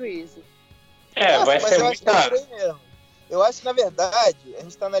do que juízo. Vai ser muito caro. Eu acho que, na verdade, a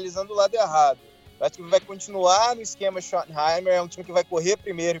gente tá analisando o lado errado. Eu acho que vai continuar no esquema Schottenheimer, é um time que vai correr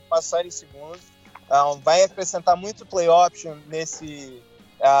primeiro e passar em segundo. Vai acrescentar muito play option nesse...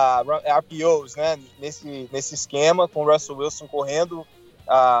 RPOs, né, nesse esquema, com o Russell Wilson correndo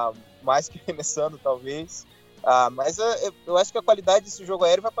mais que arremessando, talvez. Mas eu acho que a qualidade desse jogo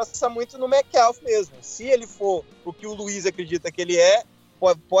aéreo vai passar muito no Metcalf mesmo. Se ele for o que o Luiz acredita que ele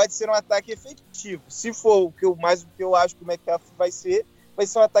pode ser um ataque efetivo. Se for o que eu acho que o Metcalf vai ser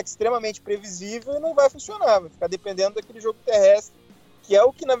um ataque extremamente previsível e não vai funcionar. Vai ficar dependendo daquele jogo terrestre, que é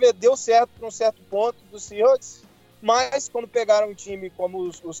o que, na verdade, deu certo para um certo ponto do Seahawks. Mas quando pegaram um time como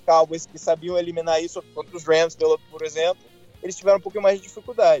os Cowboys, que sabiam eliminar isso contra os Rams, por exemplo, eles tiveram um pouquinho mais de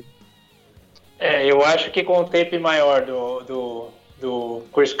dificuldade. Eu acho que com o tape maior do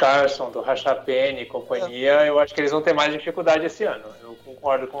Chris Carson, do Rashad Penny e companhia, eu acho que eles vão ter mais dificuldade esse ano. Eu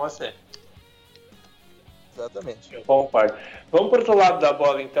concordo com você. Exatamente. Eu concordo. Vamos para o outro lado da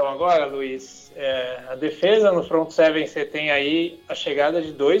bola então agora, Luiz. A defesa no front seven, você tem aí a chegada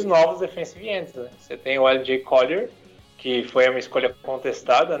de 2 novos defensive ends, né? Você tem o LJ Collier, que foi uma escolha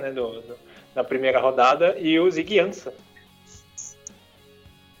contestada, né, na primeira rodada, e o Ziggy Ansah.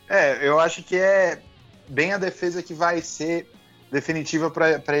 Eu acho que é bem a defesa que vai ser definitiva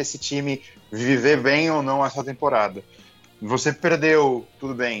para esse time viver bem ou não essa temporada. Você perdeu,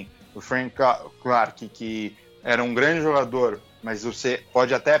 tudo bem, o Frank Clark, que era um grande jogador, mas você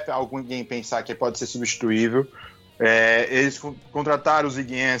pode até alguém pensar que pode ser substituível. Eles contrataram o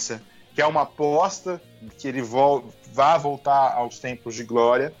Ziggy Ansah, que é uma aposta que ele vai voltar aos tempos de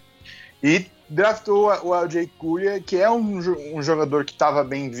glória, e draftou o LJ Collier, que é um jogador que estava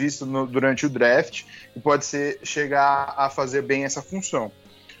bem visto durante o draft e pode chegar a fazer bem essa função.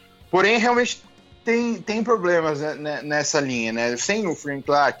 Porém, realmente tem problemas, né, nessa linha, né? Sem o Frank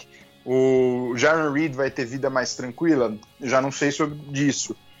Clark, o Jaron Reed vai ter vida mais tranquila? Já não sei sobre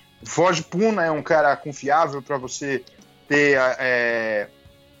disso. O Ford Puna é um cara confiável para você ter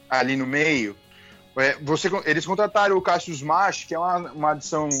ali no meio. Eles contrataram o Cassius Marsh, que é uma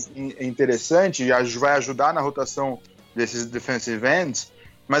adição interessante, vai ajudar na rotação desses defensive ends,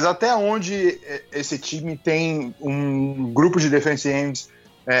 mas até onde esse time tem um grupo de defensive ends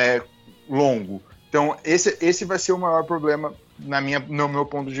longo? Então, esse vai ser o maior problema no meu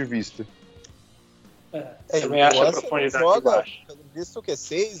ponto de vista. Você também acha a profundidade baixa? Visto o que?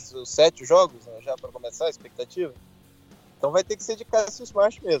 6 ou 7 jogos, né, já para começar a expectativa? Então vai ter que ser de Cassius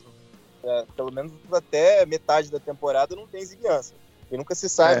Marsh mesmo. Pelo menos até metade da temporada não tem Ziggy Ansah. E nunca se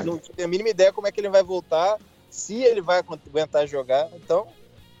sabe, não tem a mínima ideia como é que ele vai voltar, se ele vai aguentar jogar. Então,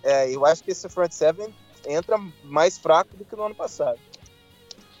 eu acho que esse front seven entra mais fraco do que no ano passado.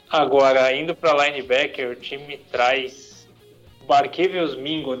 Agora, indo para linebacker, o time traz o Barkevious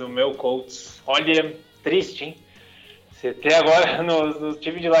Mingo do meu Colts. Olha, triste, hein? Você tem agora no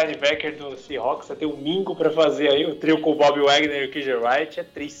time de linebacker do Seahawks, você tem o Mingo para fazer aí, o trio com o Bob Wagner e o KJ Wright, é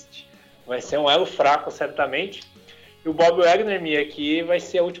triste. Vai ser um elo fraco, certamente. E o Bob Wagner, Mia, aqui vai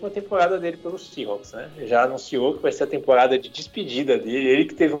ser a última temporada dele pelos Seahawks, né? Já anunciou que vai ser a temporada de despedida dele. Ele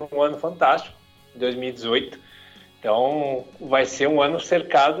que teve um ano fantástico, em 2018. Então, vai ser um ano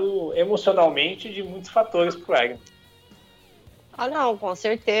cercado emocionalmente de muitos fatores para o Wagner. Não, com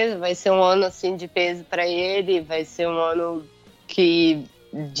certeza. Vai ser um ano assim de peso para ele. Vai ser um ano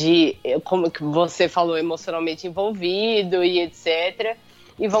como que você falou, emocionalmente envolvido e etc.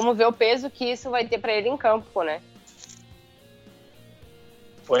 E vamos ver o peso que isso vai ter para ele em campo, né?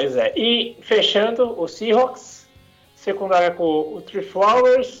 Pois é. E fechando, o Seahawks, secundária com o Trey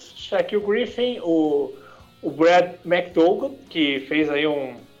Flowers, Shaquille Griffin, o Brad McDougall, que fez aí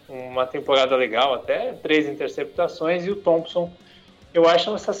uma temporada legal até, 3 interceptações, e o Thompson. Eu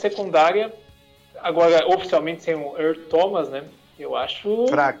acho essa secundária, agora oficialmente sem o Earl Thomas, né? Eu acho...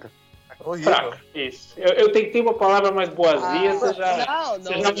 Fraca. Fraca, isso. Eu tenho que ter uma palavra mais boazinha, você já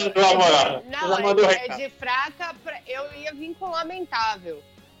mandou a moral. Não, de fraca, eu ia vir com lamentável.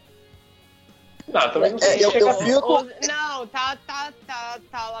 Não, também não sei. Não, tá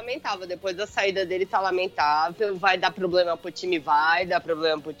lamentável. Depois da saída dele tá lamentável. Vai dar problema pro time,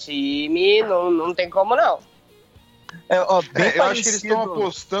 Não tem como, não. Eu acho que eles estão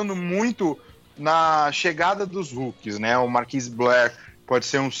apostando muito na chegada dos rookies, né? O Marquise Blair pode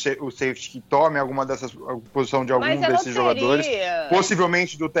ser o safety que tome alguma dessas posição de algum desses jogadores,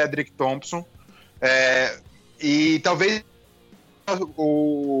 possivelmente do Tedrick Thompson, e talvez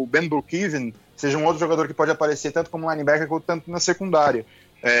o Ben Brookhaven seja um outro jogador que pode aparecer tanto como linebacker quanto tanto na secundária.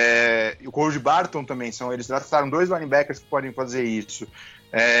 E o Cody Barton também, eles trataram 2 linebackers que podem fazer isso.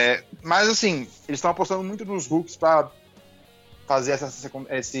 Mas assim, eles estão apostando muito nos rookies para fazer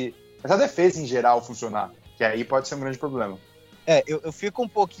essa defesa em geral funcionar, que aí pode ser um grande problema. Eu fico um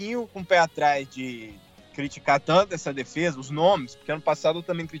pouquinho com o pé atrás de criticar tanto essa defesa, os nomes, porque ano passado eu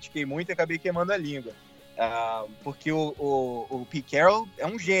também critiquei muito e acabei queimando a língua. Porque o Pete Carroll é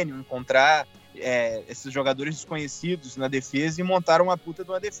um gênio encontrar esses jogadores desconhecidos na defesa e montar uma puta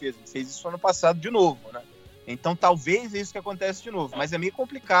de uma defesa. Ele fez isso ano passado de novo, né? Então talvez é isso que acontece de novo, mas é meio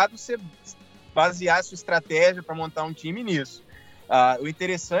complicado você basear a sua estratégia para montar um time nisso. O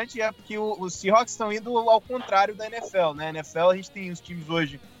interessante é que os Seahawks estão indo ao contrário da NFL, né? Na NFL a gente tem os times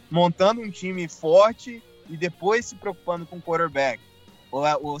hoje montando um time forte e depois se preocupando com o quarterback.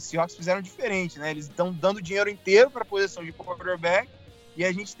 Os Seahawks fizeram diferente, né? Eles estão dando dinheiro inteiro para a posição de quarterback e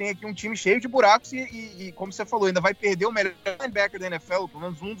a gente tem aqui um time cheio de buracos e como você falou, ainda vai perder o melhor linebacker da NFL, pelo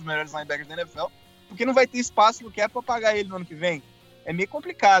menos um dos melhores linebackers da NFL, porque não vai ter espaço no cap para pagar ele no ano que vem. É meio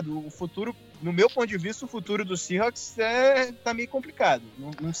complicado. O futuro, no meu ponto de vista, o futuro dos Seahawks tá meio complicado.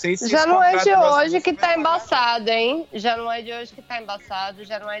 Não sei se... Já não é de hoje que tá embaçado, hein? Já não é de hoje que tá embaçado,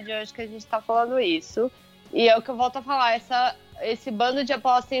 já não é de hoje que a gente tá falando isso. E é o que eu volto a falar, esse bando de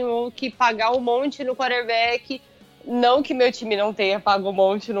aposta em Hulk, pagar um monte no quarterback, não que meu time não tenha pago um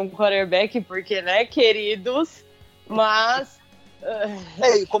monte no quarterback, porque, né, queridos, mas...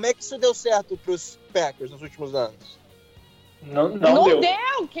 como é que isso deu certo pros Packers nos últimos anos? Não deu.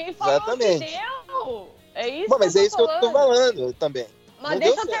 Quem falou Exatamente. Que deu? É isso. Bom, mas é isso que eu tô falando também. Mas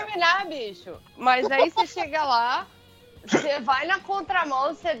deixa eu terminar, bicho. Mas aí você chega lá, você vai na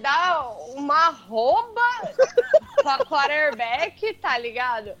contramão, você dá uma rouba pra quarterback, tá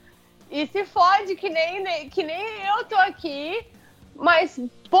ligado? E se fode que nem eu tô aqui. Mas,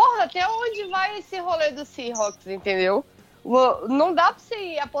 porra, até onde vai esse rolê do Seahawks, entendeu? Não dá pra você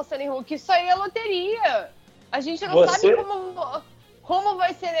ir apostando em Hulk, isso aí é loteria. A gente não sabe como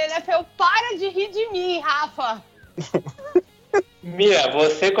vai ser na NFL. Para de rir de mim, Rafa. Mia,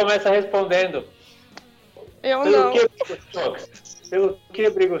 você começa respondendo. Eu não. Pelo que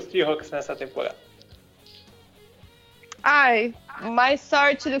briga os Seahawks nessa temporada? Ai, mais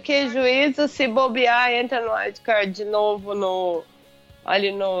sorte do que juízo. Se bobear, entra no wildcard de novo nos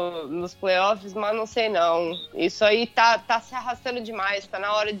playoffs, mas não sei não. Isso aí tá se arrastando demais. Tá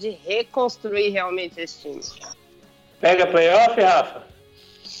na hora de reconstruir realmente esse time. Pega playoff, Rafa?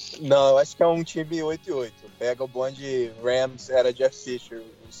 Não, eu acho que é um time 8-8. Pega o bonde Rams, era Jeff Fisher,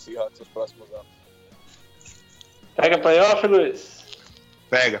 os Seahawks nos próximos anos. Pega playoff, Luiz?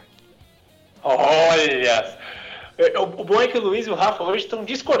 Pega. Olha! O bom é que o Luiz e o Rafa hoje estão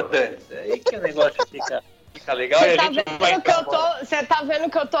discordantes. Aí que o negócio fica legal. Você tá vendo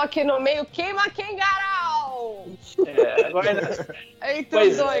que eu tô aqui no meio? Queima quem, Garal! Agora... Entre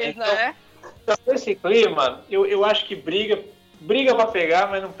os dois, né? Então, esse clima, eu acho que briga pra pegar,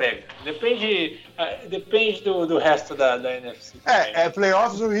 mas não pega. Depende do resto da NFC.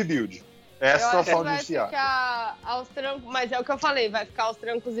 Playoffs ou rebuild. Essa é a situação vai inicial. Ficar aos trancos, mas é o que eu falei, vai ficar aos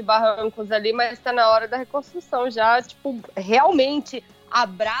trancos e barrancos ali, mas tá na hora da reconstrução já, tipo, realmente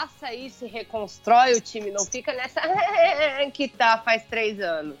abraça isso e reconstrói o time, não fica nessa que tá faz 3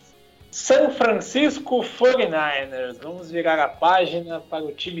 anos. San Francisco 49ers, vamos virar a página para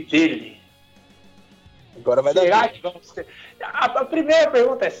o time dele. Agora vai será dar que vamos ter... A primeira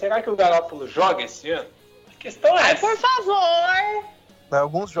pergunta é, será que o Garoppolo joga esse ano? A questão é essa. Por favor!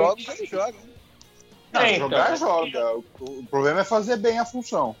 Alguns jogos ele joga. Jogar, joga. O problema é fazer bem a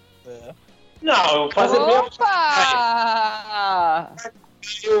função. Não, fazer bem a função. Opa!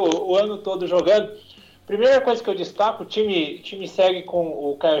 O ano todo jogando. Primeira coisa que eu destaco, o time segue com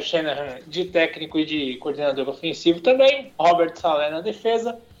o Kyle Shanahan de técnico e de coordenador ofensivo também, Robert Saleh na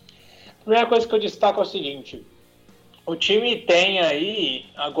defesa. Primeira coisa que eu destaco é o seguinte, o time tem aí,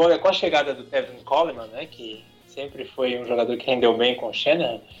 agora com a chegada do Tevin Coleman, né, que sempre foi um jogador que rendeu bem com o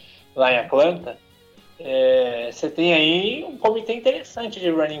Shanahan, lá em Atlanta, você tem aí um comitê interessante de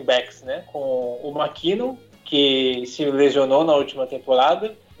running backs, né, com o McKinnon, que se lesionou na última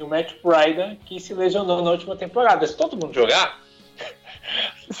temporada, e o Matt Bryden, que se lesionou na última temporada. Se todo mundo jogar,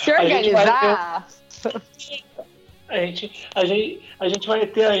 se organizar, a gente vai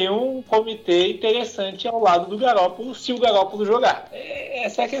ter aí um comitê interessante ao lado do Garoppolo, se o Garoppolo jogar.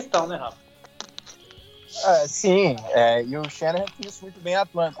 Essa é a questão, né, Rafa? Sim, e o Shanahan fez isso muito bem em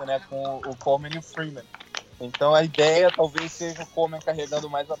Atlanta, né, com o Coleman e o Freeman. Então a ideia talvez seja o Coleman carregando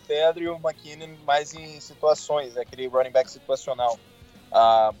mais a pedra e o McKinnon mais em situações, né, aquele running back situacional,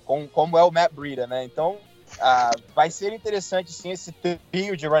 como é o Matt Breida, né? Então vai ser interessante sim esse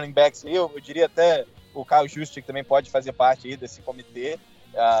trio de running backs. Eu diria até o Kyle Juszczyk também pode fazer parte aí desse comitê,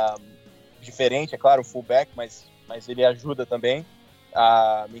 diferente, é claro, o fullback, mas ele ajuda também.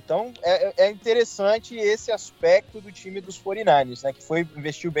 Então é interessante esse aspecto do time dos 49ers, né, que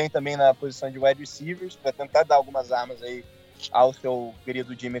investiu bem também na posição de wide receivers para tentar dar algumas armas aí ao seu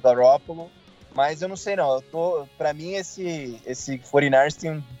querido Jimmy Garoppolo, mas eu não sei não, para mim esse 49ers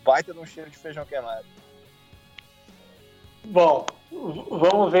tem um baita de um cheiro de feijão queimado. Bom,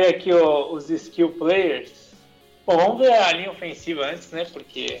 vamos ver aqui os skill players. Bom, vamos ver a linha ofensiva antes, né,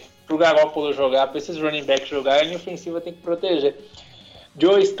 porque pro Garoppolo jogar, para esses running backs jogar, a linha ofensiva tem que proteger.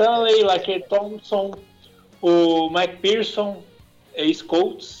 Joe Stanley, Laker Thompson, o Mike Pearson,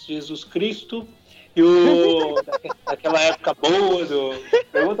 ex-Colts, Jesus Cristo, e daquela época boa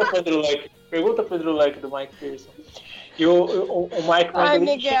pergunta pro Andrew Luck do Mike Pearson. E o Mike Ai,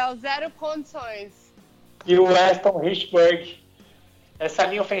 Maglich, Miguel, zero condições. E o Weston Richburg. Essa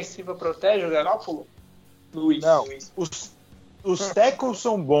linha ofensiva protege o Garoppolo? Luiz. Não, os tackles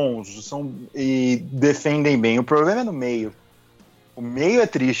são bons e defendem bem. O problema é no meio. O meio é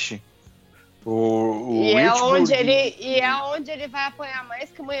triste. É onde ele vai apanhar mais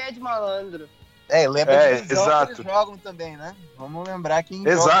que mulher de malandro. Lembra a divisão que eles jogam também, né? Vamos lembrar quem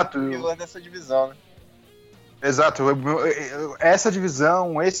joga nessa divisão, né? Exato. Essa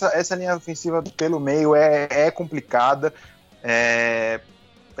divisão, essa linha ofensiva pelo meio é complicada.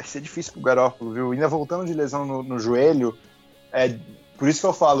 Vai ser difícil pro Garoppolo, viu? Ainda voltando de lesão no joelho, por isso que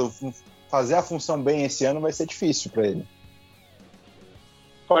eu falo, fazer a função bem esse ano vai ser difícil para ele.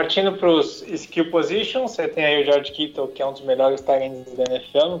 Partindo para os skill positions, você tem aí o George Kittle, que é um dos melhores tight ends da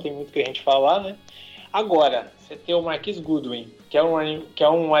NFL, não tem muito o que a gente falar, né? Agora, você tem o Marquise Goodwin, que é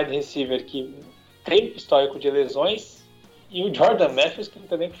um wide receiver que tem histórico de lesões, e o Jordan Matthews, que não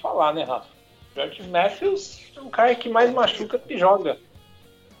tem nem o que falar, né, Rafa? O Jordan Matthews é um cara que mais machuca que joga.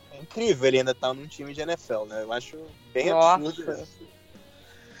 É incrível ele ainda tá num time de NFL, né? Eu acho bem absurdo isso.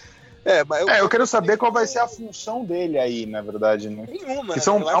 Mas eu quero saber qual vai ser a função dele aí, na verdade, né? Nenhuma.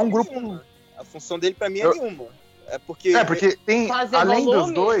 É um grupo. Nenhuma. A função dele pra mim é nenhuma. Porque tem, além volume.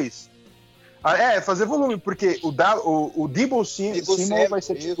 Dos dois. Fazer volume, porque o Deebo Samuel vai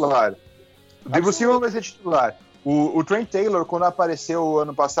ser titular. O Deebo Samuel vai ser titular. O Trent Taylor, quando apareceu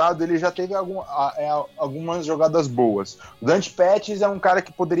ano passado, ele já teve algumas jogadas boas. O Dante Pettis é um cara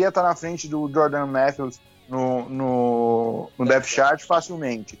que poderia estar na frente do Jordan Matthews no depth chart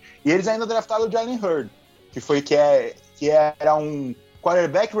facilmente. E eles ainda draftaram o Jalen Hurd, que era um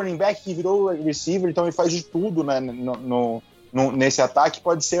quarterback, running back que virou receiver, então ele faz de tudo, né, nesse ataque.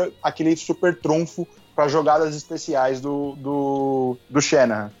 Pode ser aquele super trunfo para jogadas especiais do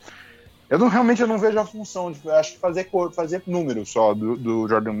Shanahan. Eu realmente não vejo a função de, acho que fazer número só do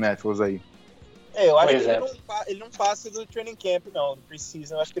Jordan Matthews aí. Eu acho que ele não passa do training camp, não, do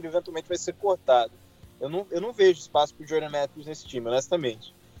preseason. Eu acho que ele eventualmente vai ser cortado. Eu não vejo espaço pro Jordan Matthews nesse time,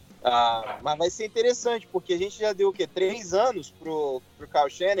 honestamente. Mas vai ser interessante, porque a gente já deu 3 anos pro Kyle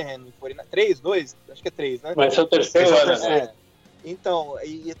Shanahan, 3, 2, acho que é 3, né? Vai ser o terceiro ano, né? Então,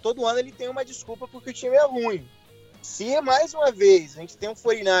 e todo ano ele tem uma desculpa porque o time é ruim. Se mais uma vez a gente tem um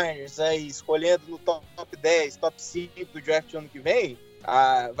 49ers aí escolhendo no top 10, top 5 do draft ano que vem,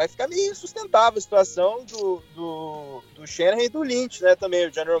 vai ficar meio insustentável a situação do Shanahan e do Lynch, né? Também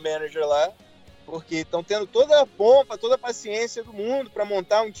o general manager lá. Porque estão tendo toda a pompa, toda a paciência do mundo para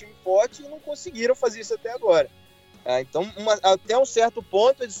montar um time forte e não conseguiram fazer isso até agora. Então, até um certo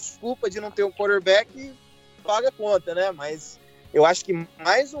ponto, a desculpa de não ter um quarterback paga a conta, né? Mas eu acho que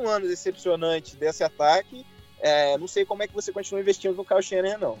mais um ano decepcionante desse ataque, não sei como é que você continua investindo no Kyle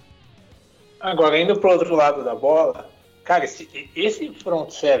Shanahan, não. Agora, indo para o outro lado da bola, cara, esse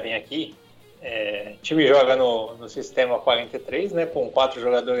front seven aqui O time joga no sistema 43, né, com 4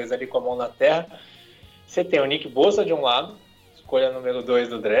 jogadores ali com a mão na terra. Você tem o Nick Bosa de um lado, escolha número 2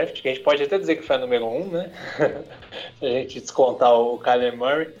 do draft, que a gente pode até dizer que foi a número 1, né? Se a gente descontar o Kyler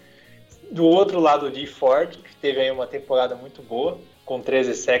Murray. Do outro lado, o Dee Ford, que teve aí uma temporada muito boa, com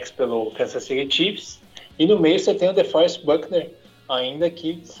 13 sacks pelo Kansas City Chiefs. E no meio você tem o DeForest Buckner, ainda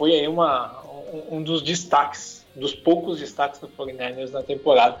que foi aí um dos destaques, dos poucos destaques do 49ers na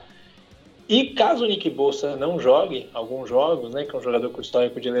temporada. E caso o Nick Bosa não jogue alguns jogos, né, que é um jogador com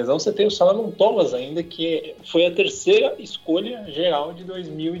histórico de lesão, você tem o Solomon Thomas ainda, que foi a terceira escolha geral de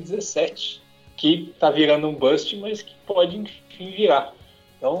 2017, que está virando um bust, mas que pode enfim virar.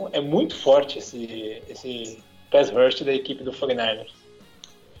 Então é muito forte esse pass rush da equipe do 49ers.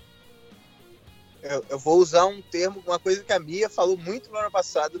 Eu vou usar um termo, uma coisa que a Mia falou muito no ano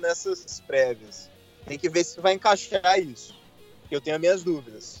passado nessas prévias. Tem que ver se vai encaixar isso, porque eu tenho as minhas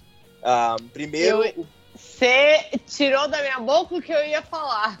dúvidas. Primeiro... Você tirou da minha boca o que eu ia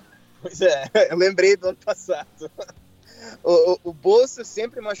falar. Pois é, eu lembrei do ano passado. O Bosa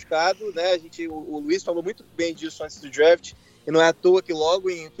sempre machucado, né? O Luiz falou muito bem disso antes do draft, e não é à toa que logo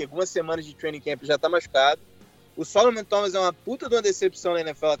em algumas semanas de training camp já tá machucado. O Solomon Thomas é uma puta de uma decepção na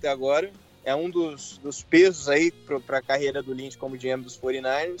NFL até agora. É um dos pesos aí para a carreira do Lynch como GM dos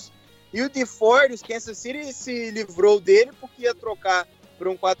 49ers. E o Dee Ford, o Kansas City se livrou dele porque ia trocar para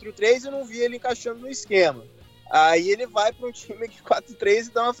um 4-3 e não via ele encaixando no esquema. Aí ele vai para um time de 4-3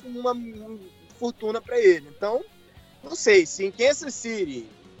 e dá uma fortuna para ele. Então, não sei, se em Kansas City,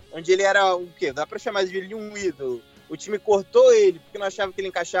 onde ele era o quê? Dá para chamar de ele um ídolo, o time cortou ele porque não achava que ele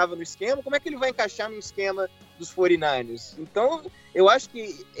encaixava no esquema, como é que ele vai encaixar no esquema dos 49ers? Então, eu acho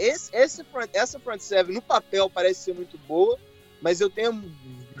que essa front seven no papel parece ser muito boa, mas eu tenho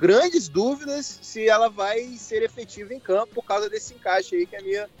grandes dúvidas se ela vai ser efetiva em campo por causa desse encaixe aí que a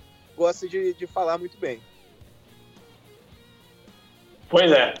Mia gosta de falar muito bem.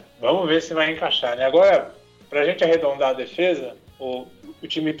 Pois é, vamos ver se vai encaixar, né? Agora, pra gente arredondar a defesa, o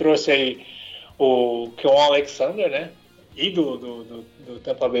time trouxe aí o Keon Alexander, né? E do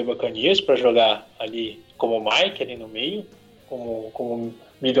Tampa Bay Buccaneers para jogar ali como Mike, ali no meio, como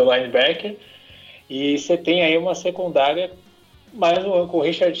middle linebacker. E você tem aí uma secundária com o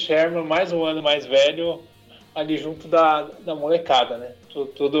Richard Sherman, mais um ano mais velho, ali junto da molecada, né?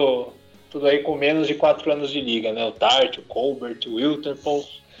 Tudo aí com menos de 4 anos de liga, né? O Tart, o Colbert, o Wilterpol.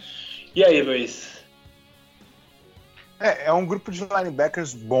 E aí, Luiz? É um grupo de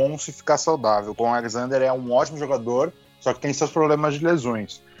linebackers bom se ficar saudável. O Alexander é um ótimo jogador, só que tem seus problemas de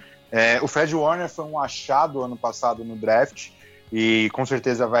lesões. O Fred Warner foi um achado ano passado no draft e com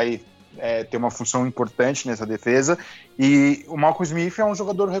certeza vai ter uma função importante nessa defesa. E o Malcolm Smith é um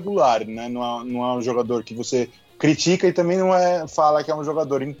jogador regular, né? Não é um jogador que você critica e também não fala que é um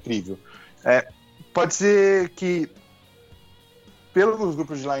jogador incrível. Pode ser que pelos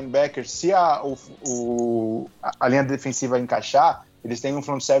grupos de linebackers, se a linha defensiva encaixar, eles têm um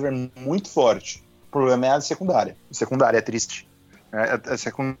front seven muito forte. O problema é a secundária. A secundária é triste. A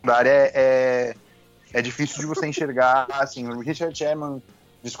secundária é difícil de você enxergar. Assim, o Richard Sherman,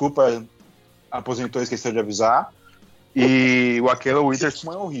 desculpa, aposentou e esqueceu de avisar. E o Akela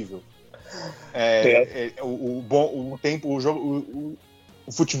Witherspoon é horrível.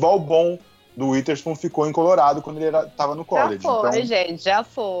 O futebol bom do Witherspoon ficou em Colorado quando ele estava no college. Já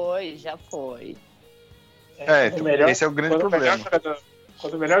foi. Esse é o grande problema.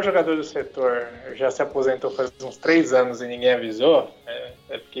 Quando o melhor jogador do setor já se aposentou faz uns 3 anos e ninguém avisou,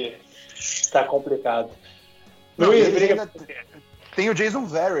 é porque está complicado. Luiz, tem o Jason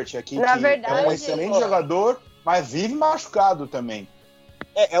Verrett aqui, Na que verdade, é um excelente jogador, mas vive machucado também.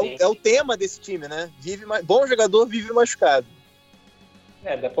 É o tema desse time, né? Bom jogador vive machucado.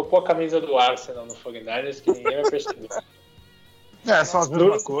 Dá pra pôr a camisa do Arsenal no 49ers que ninguém vai perceber. São as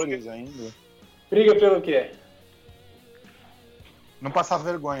mesmas cores ainda. Briga pelo quê? Não passar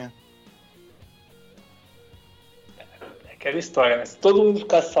vergonha. É aquela história, né? Se todo mundo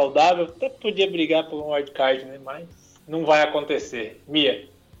ficasse saudável, até podia brigar por um wildcard, né? Mas não vai acontecer. Mia?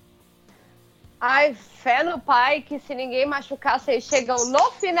 Ai, fé no pai que se ninguém machucar, vocês chegam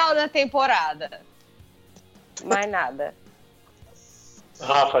no final da temporada. Mais nada.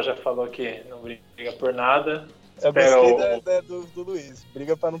 Rafa já falou que não briga por nada. Eu gostei do Luiz.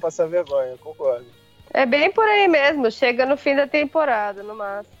 Briga pra não passar vergonha, eu concordo. É bem por aí mesmo. Chega no fim da temporada, no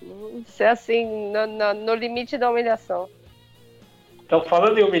máximo. Ser assim, no limite da humilhação. Então,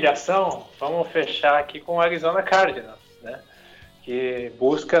 falando em humilhação, vamos fechar aqui com o Arizona Cardinals, né? Que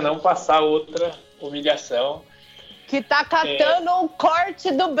busca não passar outra humilhação. Que tá catando um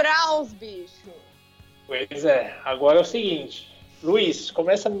corte do Browns, bicho. Pois é. Agora é o seguinte. Luiz,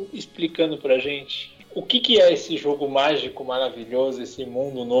 começa explicando pra gente o que é esse jogo mágico, maravilhoso, esse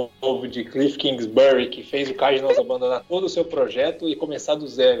mundo novo de Cliff Kingsbury, que fez o Cardinals abandonar todo o seu projeto e começar do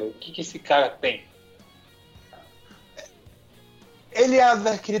zero. O que esse cara tem? Ele é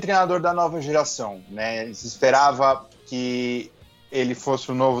aquele treinador da nova geração, né? Se esperava que ele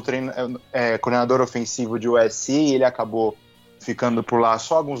fosse o novo coordenador ofensivo de USC, e ele acabou ficando por lá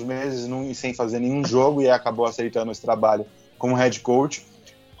só alguns meses, sem fazer nenhum jogo, e acabou aceitando esse trabalho como head coach.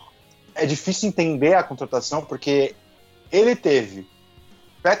 É difícil entender a contratação, porque ele teve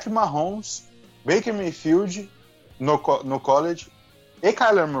Patrick Mahomes, Baker Mayfield no college e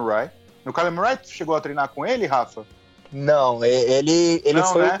Kyler Murray. No Kyler Murray, tu chegou a treinar com ele, Rafa? Não, ele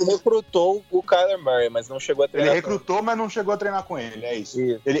Não, foi né? o que recrutou o Kyler Murray, mas não chegou a treinar. Ele recrutou, mas não chegou a treinar com ele, é isso.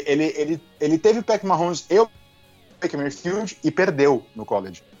 Isso. Ele teve o Patrick Mahomes e o Baker Mayfield e perdeu no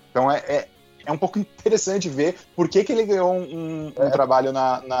college. Então é um pouco interessante ver por que ele ganhou um trabalho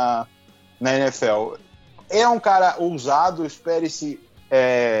na NFL. É um cara ousado, espere-se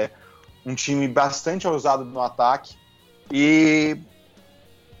um time bastante ousado no ataque. E,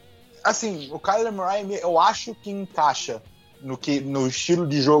 assim, o Kyler Murray, eu acho que encaixa no estilo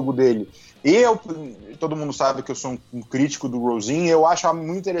de jogo dele. E todo mundo sabe que eu sou um crítico do Rosen, eu acho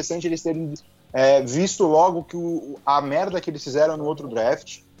muito interessante eles terem visto logo que a merda que eles fizeram no outro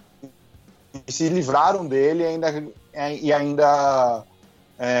draft, e se livraram dele e ainda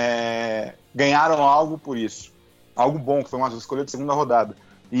ganharam algo por isso. Algo bom, que foi uma escolha de segunda rodada.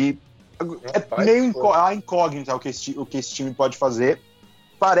 E meio incógnita o que esse time pode fazer.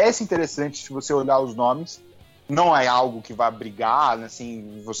 Parece interessante se você olhar os nomes. Não é algo que vai brigar,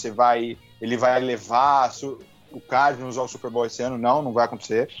 assim, ele vai levar o Cardinals ao Super Bowl esse ano. Não vai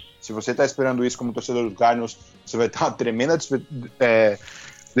acontecer. Se você está esperando isso como torcedor do Cardinals, você vai ter uma tremenda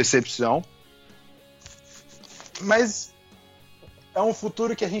decepção. Mas é um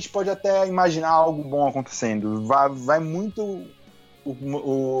futuro que a gente pode até imaginar algo bom acontecendo. Vai muito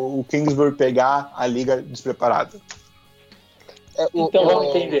o Kingsbury pegar a liga despreparada. Então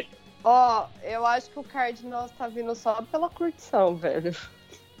vamos entender. Eu acho que o Cardinals tá vindo só pela curtição, velho.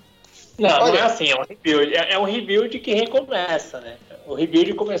 Não é assim, é um rebuild. É um rebuild que recomeça, né? O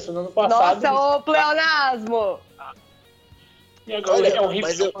rebuild começou no ano passado. Nossa, ô pleonasmo! E agora é um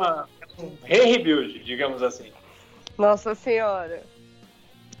rebuild, um re-rebuild, digamos assim. Nossa senhora.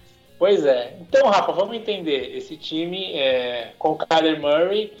 Pois é. Então, Rafa, vamos entender. Esse time com o Kyler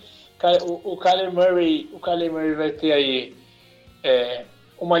Murray. O Kyler Murray vai ter aí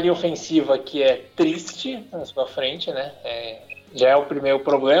uma linha ofensiva que é triste na sua frente, né? Já é o primeiro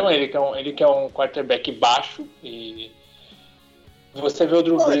problema. Ele quer um quarterback baixo e você vê o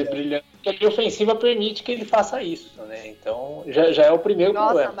Drew Brees brilhando, que a linha ofensiva permite que ele faça isso, né? Então já é o primeiro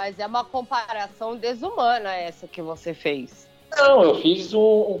problema. Nossa, mas é uma comparação desumana essa que você fez. Não, eu fiz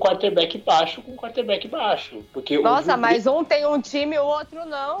um quarterback baixo com um quarterback baixo. Porque nossa, mas um tem um time e o outro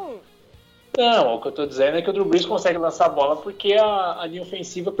não. Não, o que eu tô dizendo é que o Drew Brees consegue lançar a bola porque a linha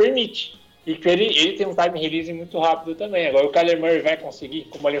ofensiva permite. E que ele tem um time release muito rápido também. Agora o Kyler Murray vai conseguir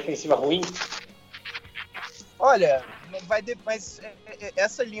com uma linha ofensiva ruim? Olha, mas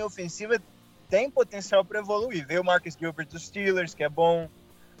essa linha ofensiva tem potencial para evoluir. Veio o Marcus Gilbert dos Steelers, que é bom.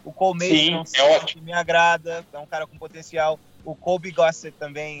 O Cole Mason é ótimo, que me agrada, é um cara com potencial. O Colby Gossett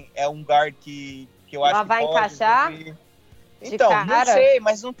também é um guard que eu acho que vai pode encaixar? Então, não sei,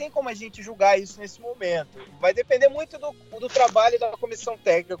 mas não tem como a gente julgar isso nesse momento. Vai depender muito do trabalho da comissão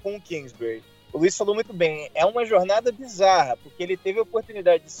técnica com o Kingsbury. O Luiz falou muito bem, é uma jornada bizarra, porque ele teve a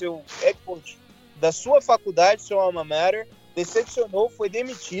oportunidade de ser o head coach da sua faculdade, seu alma mater, decepcionou, foi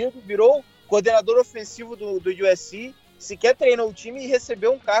demitido, virou coordenador ofensivo do USC, sequer treinou o time e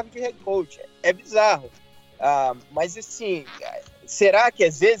recebeu um cargo de head coach. É bizarro. Mas assim, será que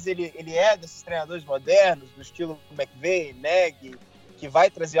às vezes ele é desses treinadores modernos, do estilo McVay, Nagy, que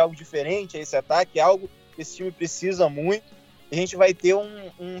vai trazer algo diferente a esse ataque, algo que esse time precisa muito, e a gente vai ter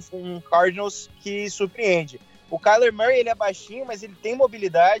um Cardinals que surpreende. O Kyler Murray, ele é baixinho, mas ele tem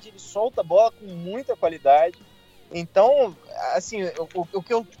mobilidade, ele solta a bola com muita qualidade. Então, assim, o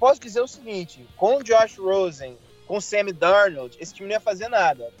que eu posso dizer é o seguinte, com o Josh Rosen, com o Sam Darnold, esse time não ia fazer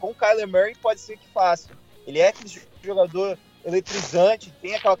nada. Com o Kyler Murray, pode ser que faça. Ele é aquele jogador eletrizante,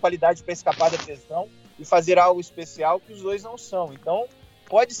 tem aquela qualidade para escapar da pressão e fazer algo especial que os dois não são. Então,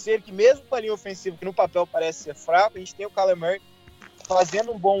 pode ser que mesmo com a linha ofensiva, que no papel parece ser fraco, a gente tem o Kyler Murray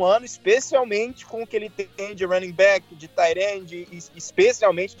fazendo um bom ano, especialmente com o que ele tem de running back, de tight end, e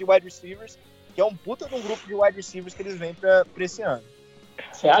especialmente de wide receivers, que é um puta de um grupo de wide receivers que eles vêm para esse ano.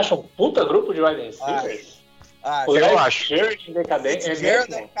 Você acha um puta grupo de wide receivers? Eu acho. Decadente,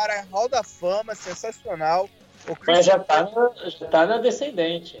 é um cara hall da fama, sensacional. Mas já tá na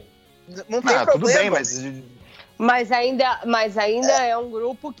descendente. Não tem problema. Tudo bem, Mas ainda é um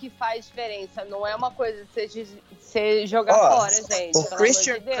grupo que faz diferença. Não é uma coisa de você jogar fora, gente. O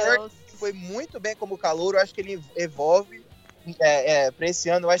Christian Kirk foi muito bem como calouro. Eu acho que ele evolve para esse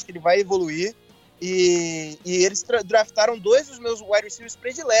ano. Eu acho que ele vai evoluir. E eles draftaram 2 dos meus wide receivers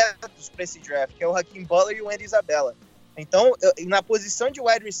prediletos para esse draft, que é o Hakeem Butler e o Andy Isabella. Então, na posição de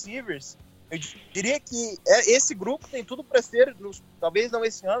wide receivers, eu diria que esse grupo tem tudo para ser, talvez não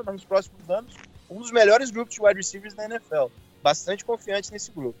esse ano, mas nos próximos anos, um dos melhores grupos de wide receivers da NFL. Bastante confiante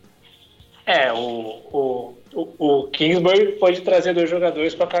nesse grupo. O Kingsbury pode trazer 2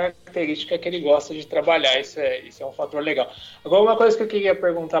 jogadores com a característica que ele gosta de trabalhar. Isso é um fator legal. Agora, uma coisa que eu queria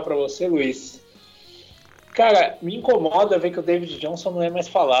perguntar para você, Luiz. Cara, me incomoda ver que o David Johnson não é mais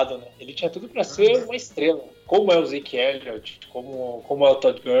falado, né? Ele tinha tudo para ser uma estrela. Como é o Zeke Elliott, como é o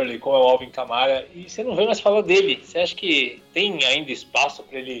Todd Gurley, como é o Alvin Kamara. E você não vê mais falar dele. Você acha que tem ainda espaço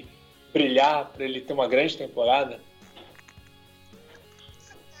para ele brilhar, para ele ter uma grande temporada?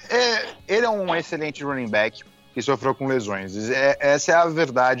 Ele é um excelente running back que sofreu com lesões. Essa é a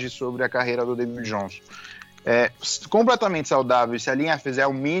verdade sobre a carreira do David Johnson. Completamente saudável, se a linha fizer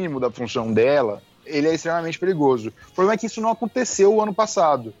o mínimo da função dela, ele é extremamente perigoso. O problema é que isso não aconteceu o ano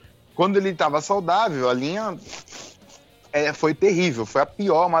passado. Quando ele estava saudável, a linha foi terrível. Foi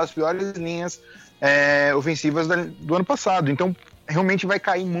uma das piores linhas ofensivas do ano passado. Então, realmente vai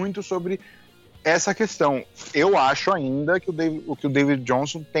cair muito sobre essa questão. Eu acho ainda que o David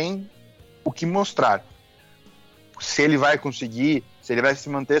Johnson tem o que mostrar. Se ele vai conseguir, se ele vai se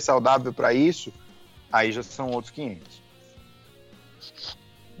manter saudável para isso, aí já são outros 500.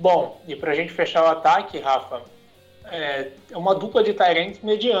 Bom, e pra gente fechar o ataque, Rafa, é uma dupla de tight ends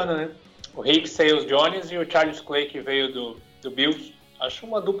mediana, né? O Rick Sales-Jones e o Charles Clay, que veio do Bills. Acho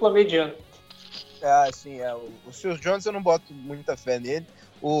uma dupla mediana. Sim. O Sales-Jones eu não boto muita fé nele.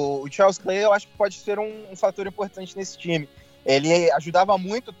 O Charles Clay eu acho que pode ser um fator importante nesse time. Ele ajudava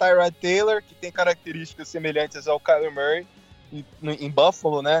muito o Tyrod Taylor, que tem características semelhantes ao Kyler Murray em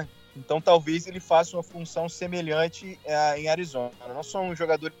Buffalo, né? Então talvez ele faça uma função semelhante em Arizona. Não são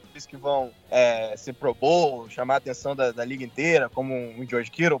jogadores que vão ser Pro Bowl, chamar a atenção da liga inteira, como o George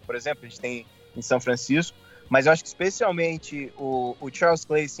Kittle, por exemplo, a gente tem em São Francisco. Mas eu acho que especialmente o Charles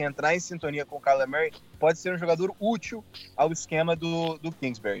Clay, se entrar em sintonia com o Kyler Murray, pode ser um jogador útil ao esquema do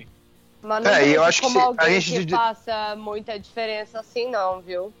Kingsbury. Mas não eu acho como que alguém que faça muita diferença assim não,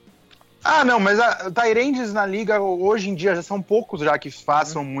 viu? Não, mas Tyrands na liga hoje em dia já são poucos já que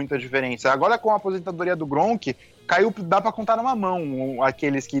façam muita diferença. Agora com a aposentadoria do Gronk, dá pra contar numa mão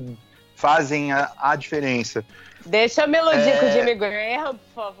aqueles que fazem a diferença. Deixa a melodia com o Jimmy Graham,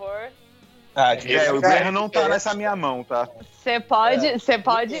 por favor. O Graham não tá nessa minha mão, tá? Você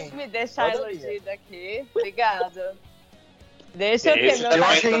pode me deixar iludida aqui? Obrigada. Deixa eu ter meu. Eu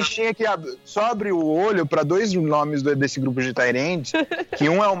acho que a gente tinha que só abrir o olho para 2 nomes desse grupo de tight ends, que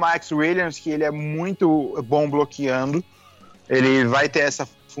um é o Max Williams, que ele é muito bom bloqueando, ele vai ter essa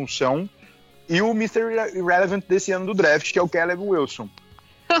função, e o Mr. Irrelevant desse ano do draft, que é o Caleb Wilson.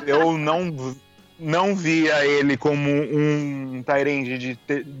 Eu não via ele como um tight end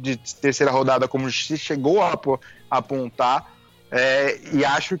de terceira rodada, como se chegou a apontar. E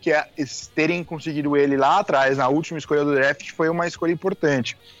acho que terem conseguido ele lá atrás, na última escolha do draft, foi uma escolha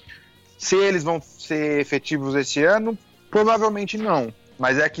importante. Se eles vão ser efetivos esse ano, provavelmente não.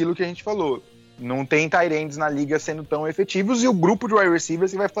 Mas é aquilo que a gente falou. Não tem tight ends na liga sendo tão efetivos, e o grupo de wide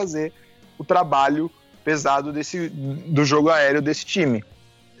receivers que vai fazer o trabalho pesado do jogo aéreo desse time.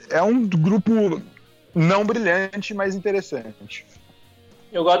 É um grupo não brilhante, mas interessante.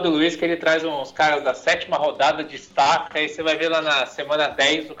 Eu gosto do Luiz, que ele traz uns caras da 7ª rodada, destaca, aí você vai ver lá na semana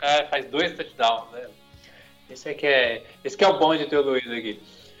 10, o cara faz 2 touchdowns, né? Esse que é o bom de ter o Luiz aqui.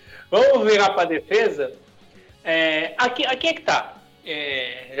 Vamos virar para a defesa. Aqui é que tá.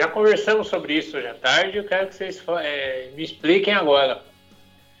 Já conversamos sobre isso hoje à tarde, eu quero que vocês me expliquem agora.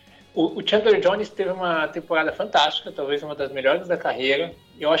 O Chandler Jones teve uma temporada fantástica, talvez uma das melhores da carreira.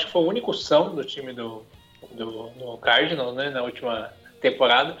 Eu acho que foi o único são do time do Cardinals, né, na última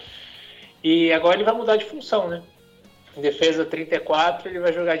temporada, e agora ele vai mudar de função, né? Em defesa 34, ele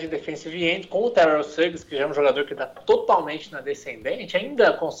vai jogar de defensive end com o Terrell Suggs, que já é um jogador que está totalmente na descendente,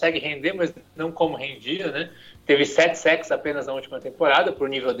 ainda consegue render, mas não como rendia, né? Teve 7 sacks apenas na última temporada, pro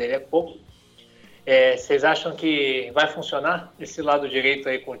nível dele é pouco. Vocês acham que vai funcionar esse lado direito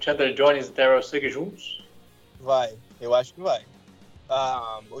aí com Chandler Jones e Terrell Suggs juntos? Vai, eu acho que vai.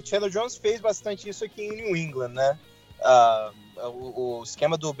 O Chandler Jones fez bastante isso aqui em New England, né? O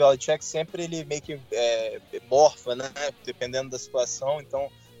esquema do Belichick sempre ele meio que morfa, né? Dependendo da situação.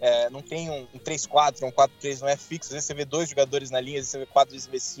 Então não tem um 3-4, um 4-3, não é fixo. Às vezes você vê 2 jogadores na linha, às vezes você vê 4, às vezes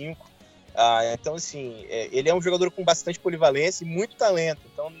você vê 5. Então, assim, ele é um jogador com bastante polivalência e muito talento,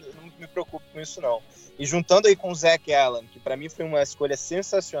 então não me preocupo com isso, não. E juntando aí com o Zach Allen, que para mim foi uma escolha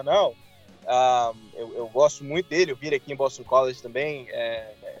sensacional, eu gosto muito dele, eu vi ele aqui em Boston College também,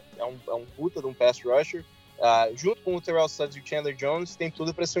 é um puta de um pass rusher. Junto com o Terrell Suggs e o Chandler Jones, tem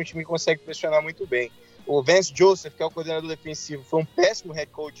tudo para ser um time que consegue pressionar muito bem. O Vance Joseph, que é o coordenador defensivo, foi um péssimo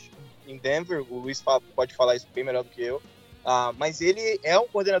head coach em Denver, o Luiz pode falar isso bem melhor do que eu, mas ele é um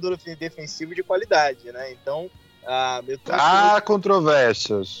coordenador defensivo de qualidade, né? Então,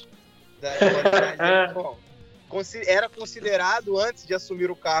 controvérsias. Bom, era considerado, antes de assumir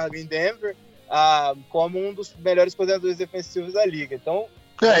o cargo em Denver, como um dos melhores coordenadores defensivos da liga. Então,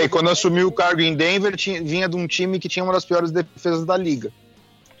 e quando assumiu o cargo em Denver, vinha de um time que tinha uma das piores defesas da liga.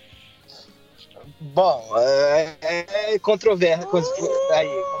 Bom, é controverso aí, como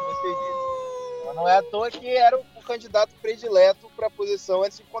você disse. Não é à toa que era o candidato predileto para a posição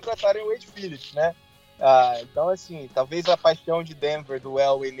antes de contratarem o Wade Phillips, né? Então, assim, talvez a paixão de Denver, do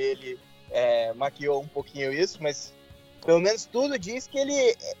Elway nele, maquiou um pouquinho isso, mas pelo menos tudo diz que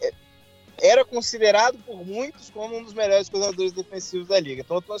ele era considerado por muitos como um dos melhores coordenadores defensivos da liga.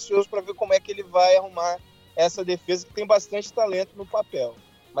 Então eu tô ansioso para ver como é que ele vai arrumar essa defesa, que tem bastante talento no papel.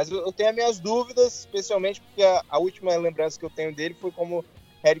 Mas eu tenho as minhas dúvidas, especialmente porque a última lembrança que eu tenho dele foi como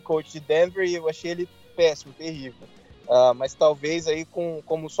head coach de Denver e eu achei ele péssimo, terrível. Mas talvez aí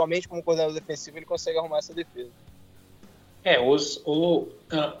somente como coordenador defensivo ele consiga arrumar essa defesa.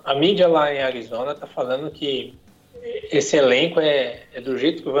 A mídia lá em Arizona tá falando que esse elenco é do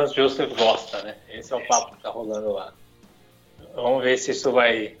jeito que o Vance Joseph gosta, né? Esse é o papo que tá rolando lá. Vamos ver se isso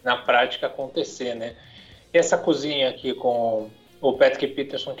vai, na prática, acontecer, né? E essa cozinha aqui com o Patrick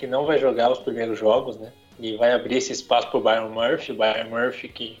Peterson, que não vai jogar os primeiros jogos, né? E vai abrir esse espaço para o Byron Murphy. Byron Murphy,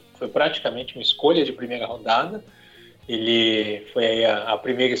 que foi praticamente uma escolha de primeira rodada. Ele foi aí a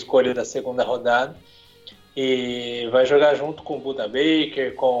primeira escolha da segunda rodada. E vai jogar junto com o Budda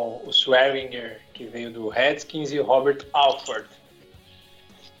Baker, com o Swearinger, que veio do Redskins, e o Robert Alford.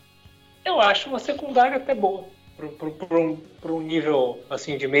 Eu acho uma secundária até boa. Para um nível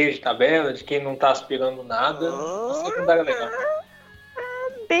assim, de meio de tabela, de quem não está aspirando nada, uma secundária legal.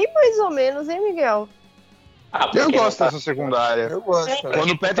 Bem mais ou menos, hein, Miguel? Eu gosto dessa secundária. Eu gosto.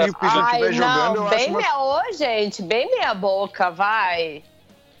 Quando o Patrick Peterson estiver jogando, eu acho gente, bem meia boca, vai.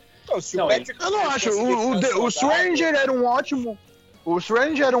 Eu não acho. O Swearinger era um ótimo. O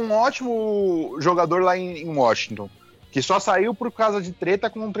Swearinger era um ótimo jogador lá em Washington, que só saiu por causa de treta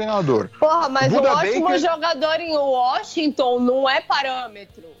com o treinador. Porra, mas um ótimo jogador em Washington não é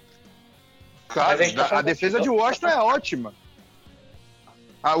parâmetro. Cara, a defesa de Washington é ótima.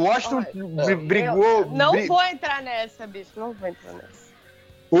 A Washington brigou... Não vou entrar nessa, bicho. Não vou entrar nessa.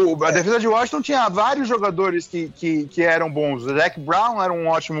 A defesa de Washington tinha vários jogadores que eram bons. O Zach Brown era um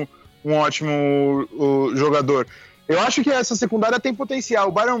ótimo jogador. Eu acho que essa secundária tem potencial.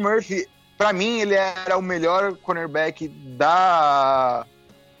 O Byron Murphy, pra mim, ele era o melhor cornerback da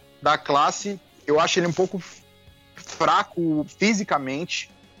classe. Eu acho ele um pouco fraco fisicamente.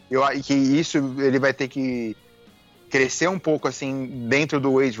 E que isso ele vai ter que crescer um pouco assim dentro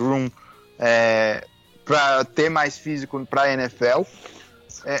do weight room para ter mais físico para a NFL.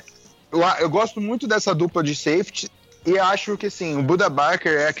 Eu gosto muito dessa dupla de safety e acho que assim, o Budda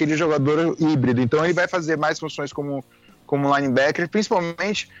Baker é aquele jogador híbrido, então ele vai fazer mais funções como linebacker,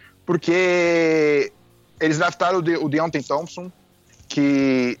 principalmente porque eles draftaram o Deontay Thompson,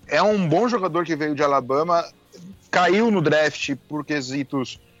 que é um bom jogador que veio de Alabama, caiu no draft por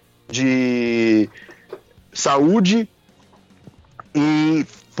quesitos de saúde e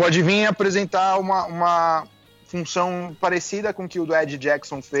pode vir apresentar uma função parecida com o que o Ed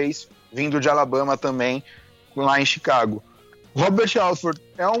Jackson fez, vindo de Alabama também, lá em Chicago. Robert Alford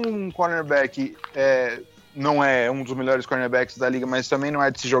é um cornerback, não é um dos melhores cornerbacks da liga, mas também não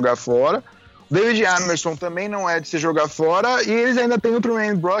é de se jogar fora. David Amerson também não é de se jogar fora, e eles ainda têm o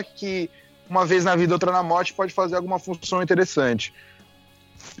Tremaine Brock, que uma vez na vida, outra na morte, pode fazer alguma função interessante.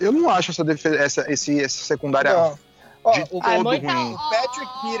 Eu não acho essa secundária de todo ruim. O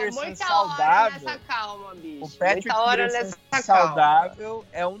Patrick Peterson saudável. Nessa calma, bicho. O Patrick Peterson saudável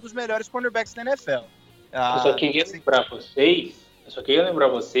é um dos melhores cornerbacks da NFL. Eu só queria lembrar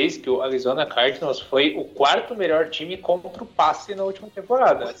vocês que o Arizona Cardinals foi o 4º melhor time contra o passe na última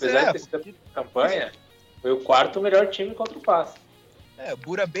temporada. Apesar de ter sido a campanha, foi o 4º melhor time contra o passe.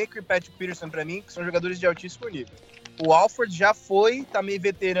 Budda Baker e Patrick Peterson, pra mim, que são jogadores de altíssimo nível. O Alford já tá meio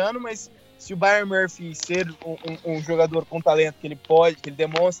veterano, mas se o Byron Murphy ser um jogador com talento que ele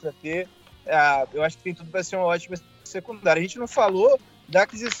demonstra ter, eu acho que tem tudo para ser uma ótima secundária. A gente não falou da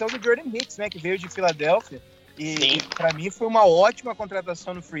aquisição do Jordan Hicks, né, que veio de Filadélfia. Sim. E para mim foi uma ótima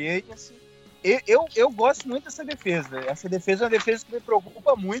contratação no Free Agency. Eu gosto muito dessa defesa. Essa defesa é uma defesa que me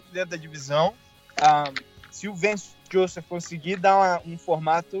preocupa muito dentro da divisão. Se o Vance Joseph conseguir dar um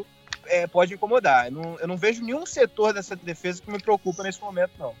formato, pode incomodar. Eu não vejo nenhum setor dessa defesa que me preocupa nesse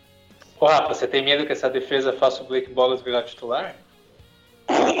momento, não. Ô, Rafa, você tem medo que essa defesa faça o Blake Bortles virar titular?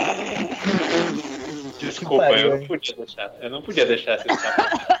 Desculpa, eu não podia deixar esse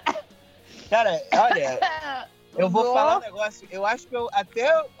escapar. Cara, olha, eu vou falar um negócio. Eu acho que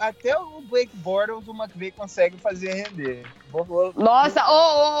até o Blake Bortles o McVay consegue fazer render. Nossa,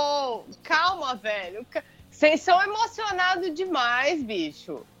 calma, velho. Vocês são emocionados demais,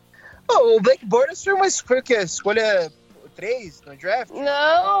 bicho. O Blake Bortles foi uma escolha 3 no draft?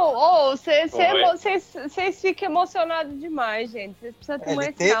 Não, vocês ficam emocionados demais, gente. Vocês precisam ter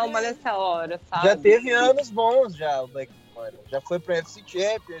mais calma nessa hora, sabe? Já teve anos bons já, o Blake Bortles. Já foi pro UFC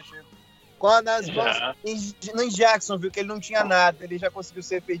Championship. Quando nas mãos em Jacksonville, que ele não tinha nada, ele já conseguiu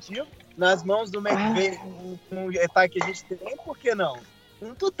ser efetivo. Nas mãos do McVay, com o ataque que a gente tem, por que não?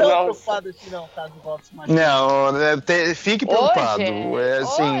 Não tô tão preocupado assim, não, caso o Volks machuque. Não, fique preocupado.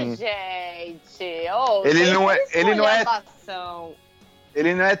 Gente,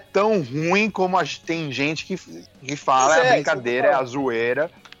 ele não é tão ruim como tem gente que fala, é a brincadeira, é a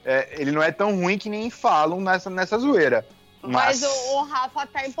zoeira. Ele não é tão ruim que nem falam nessa zoeira. Mas o Rafa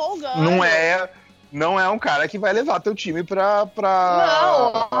tá empolgando. Não é um cara que vai levar teu time pra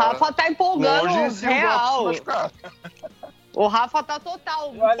Não, o Rafa tá empolgando longe, real. O Rafa tá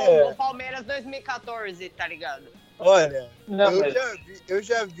total no Palmeiras 2014, tá ligado? Olha, eu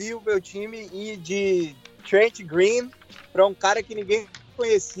já vi o meu time ir de Trent Green pra um cara que ninguém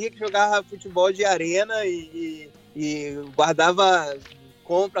conhecia, que jogava futebol de arena e guardava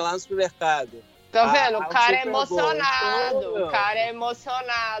compra lá no supermercado. Tá vendo? O cara é emocionado. O cara é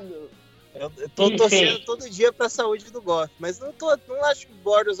emocionado. Eu tô torcendo todo dia pra saúde do Goff, mas não acho que o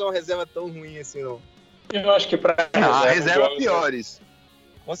Bortles é uma reserva tão ruim assim, não. Eu acho que pra reserva piores.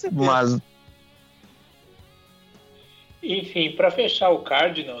 Com certeza. Mas... Enfim, pra fechar o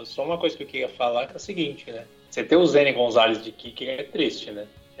Cardinals, só uma coisa que eu queria falar que é o seguinte, né? Você ter o Zane Gonzalez de kicker é triste, né?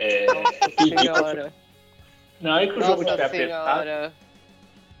 Senhora. Na hora que o jogo estiver apertado,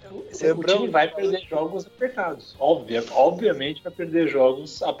 o time vai perder jogos apertados. Obviamente vai perder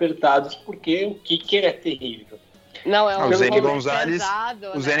jogos apertados porque o kicker é terrível. Não, o Zane Gonzalez,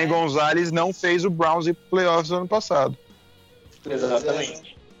 pesado, o Zane Gonzalez não fez o Browns em playoffs no ano passado.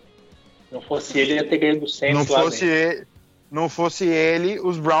 Exatamente. Não fosse ele, ia ter ganho do Saints não fosse ele,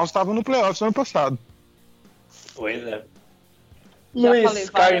 os Browns estavam no playoffs no ano passado. Pois é. Já Luiz, falei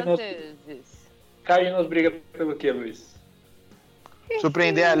várias vezes. Cardinals briga pelo quê, Luiz?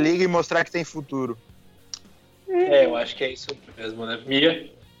 Surpreender a liga e mostrar que tem futuro. Eu acho que é isso mesmo, né? Mia?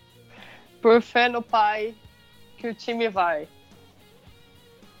 Por fé no pai, que o time vai.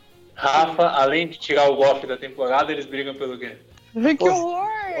 Rafa, além de tirar o Goff da temporada, eles brigam pelo quê? Que horror!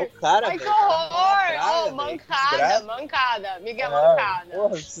 Cara, que horror! Mancada. Miguel Mancada. Porra,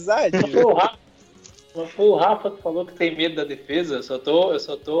 precisa Foi o Rafa que falou que tem medo da defesa. Eu só tô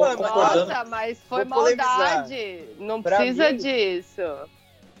concordando. Nossa, mas foi maldade. Não precisa disso.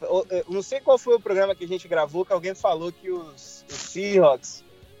 Eu não sei qual foi o programa que a gente gravou, que alguém falou que os Seahawks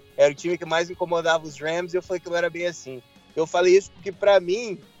era o time que mais incomodava os Rams, e eu falei que não era bem assim. Eu falei isso porque, pra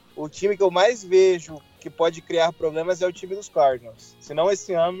mim, o time que eu mais vejo que pode criar problemas é o time dos Cardinals. Se não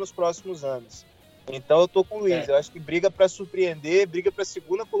esse ano, nos próximos anos. Então eu tô com o Luiz. Eu acho que briga pra surpreender, briga pra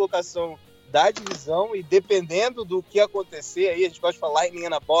segunda colocação da divisão, e dependendo do que acontecer aí, a gente gosta de falar lightning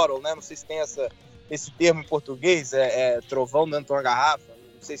in a bottle, né? Não sei se tem esse termo em português, trovão dentro de uma garrafa.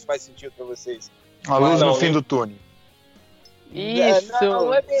 Não sei se faz sentido pra vocês. A luz no fim do túnel. Isso.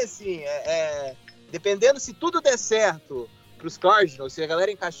 Não é bem assim. Dependendo, se tudo der certo pros Cardinals, se a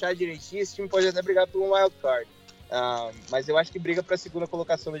galera encaixar direitinho, esse time pode até brigar por um wild card. Mas eu acho que briga pra segunda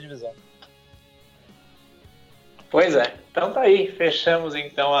colocação da divisão. Pois é. Então tá aí. Fechamos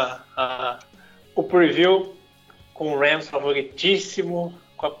então o preview com o Rams favoritíssimo,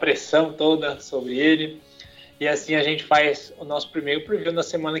 com a pressão toda sobre ele. E assim a gente faz o nosso primeiro preview na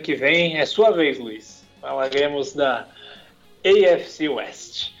semana que vem. É sua vez, Luiz. Falaremos da AFC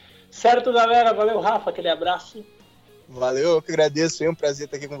West. Certo, galera? Valeu, Rafa. Aquele abraço. Valeu, eu que agradeço. Foi um prazer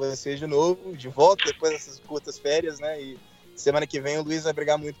estar aqui com vocês de novo. De volta depois dessas curtas férias, né? E semana que vem o Luiz vai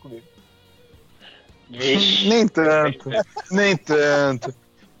brigar muito comigo. Vixe. Nem tanto.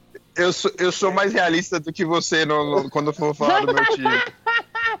 Eu sou mais realista do que você quando for falar do meu time.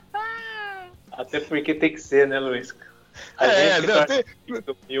 Até porque tem que ser, né, Luiz?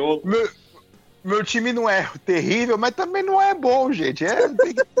 Meu time não é terrível, mas também não é bom, gente.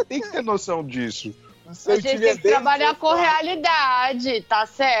 Tem que ter noção disso. A gente tem que trabalhar com realidade, tá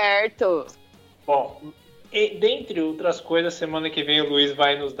certo. Bom, e dentre outras coisas, semana que vem o Luiz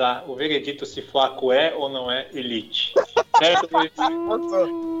vai nos dar o veredito se Flaco é ou não é elite. Certo, Luiz?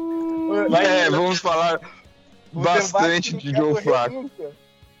 Vamos falar bastante de Joe Flacco.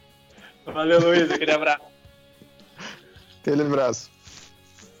 Valeu, Luiz. Aquele abraço. Aquele abraço.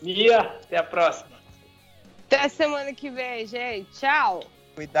 Mia, até a próxima. Até semana que vem, gente. Tchau.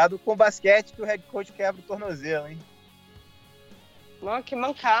 Cuidado com o basquete que o head coach quebra o tornozelo, hein? Nossa, que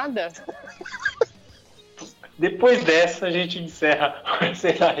mancada. Depois dessa, a gente encerra o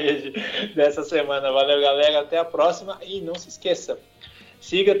USC na Rede dessa semana. Valeu, galera. Até a próxima. E não se esqueça,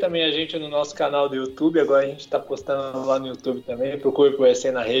 siga também a gente no nosso canal do YouTube. Agora a gente está postando lá no YouTube também. Procure por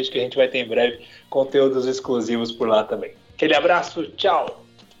USC na Rede, que a gente vai ter em breve conteúdos exclusivos por lá também. Aquele abraço. Tchau.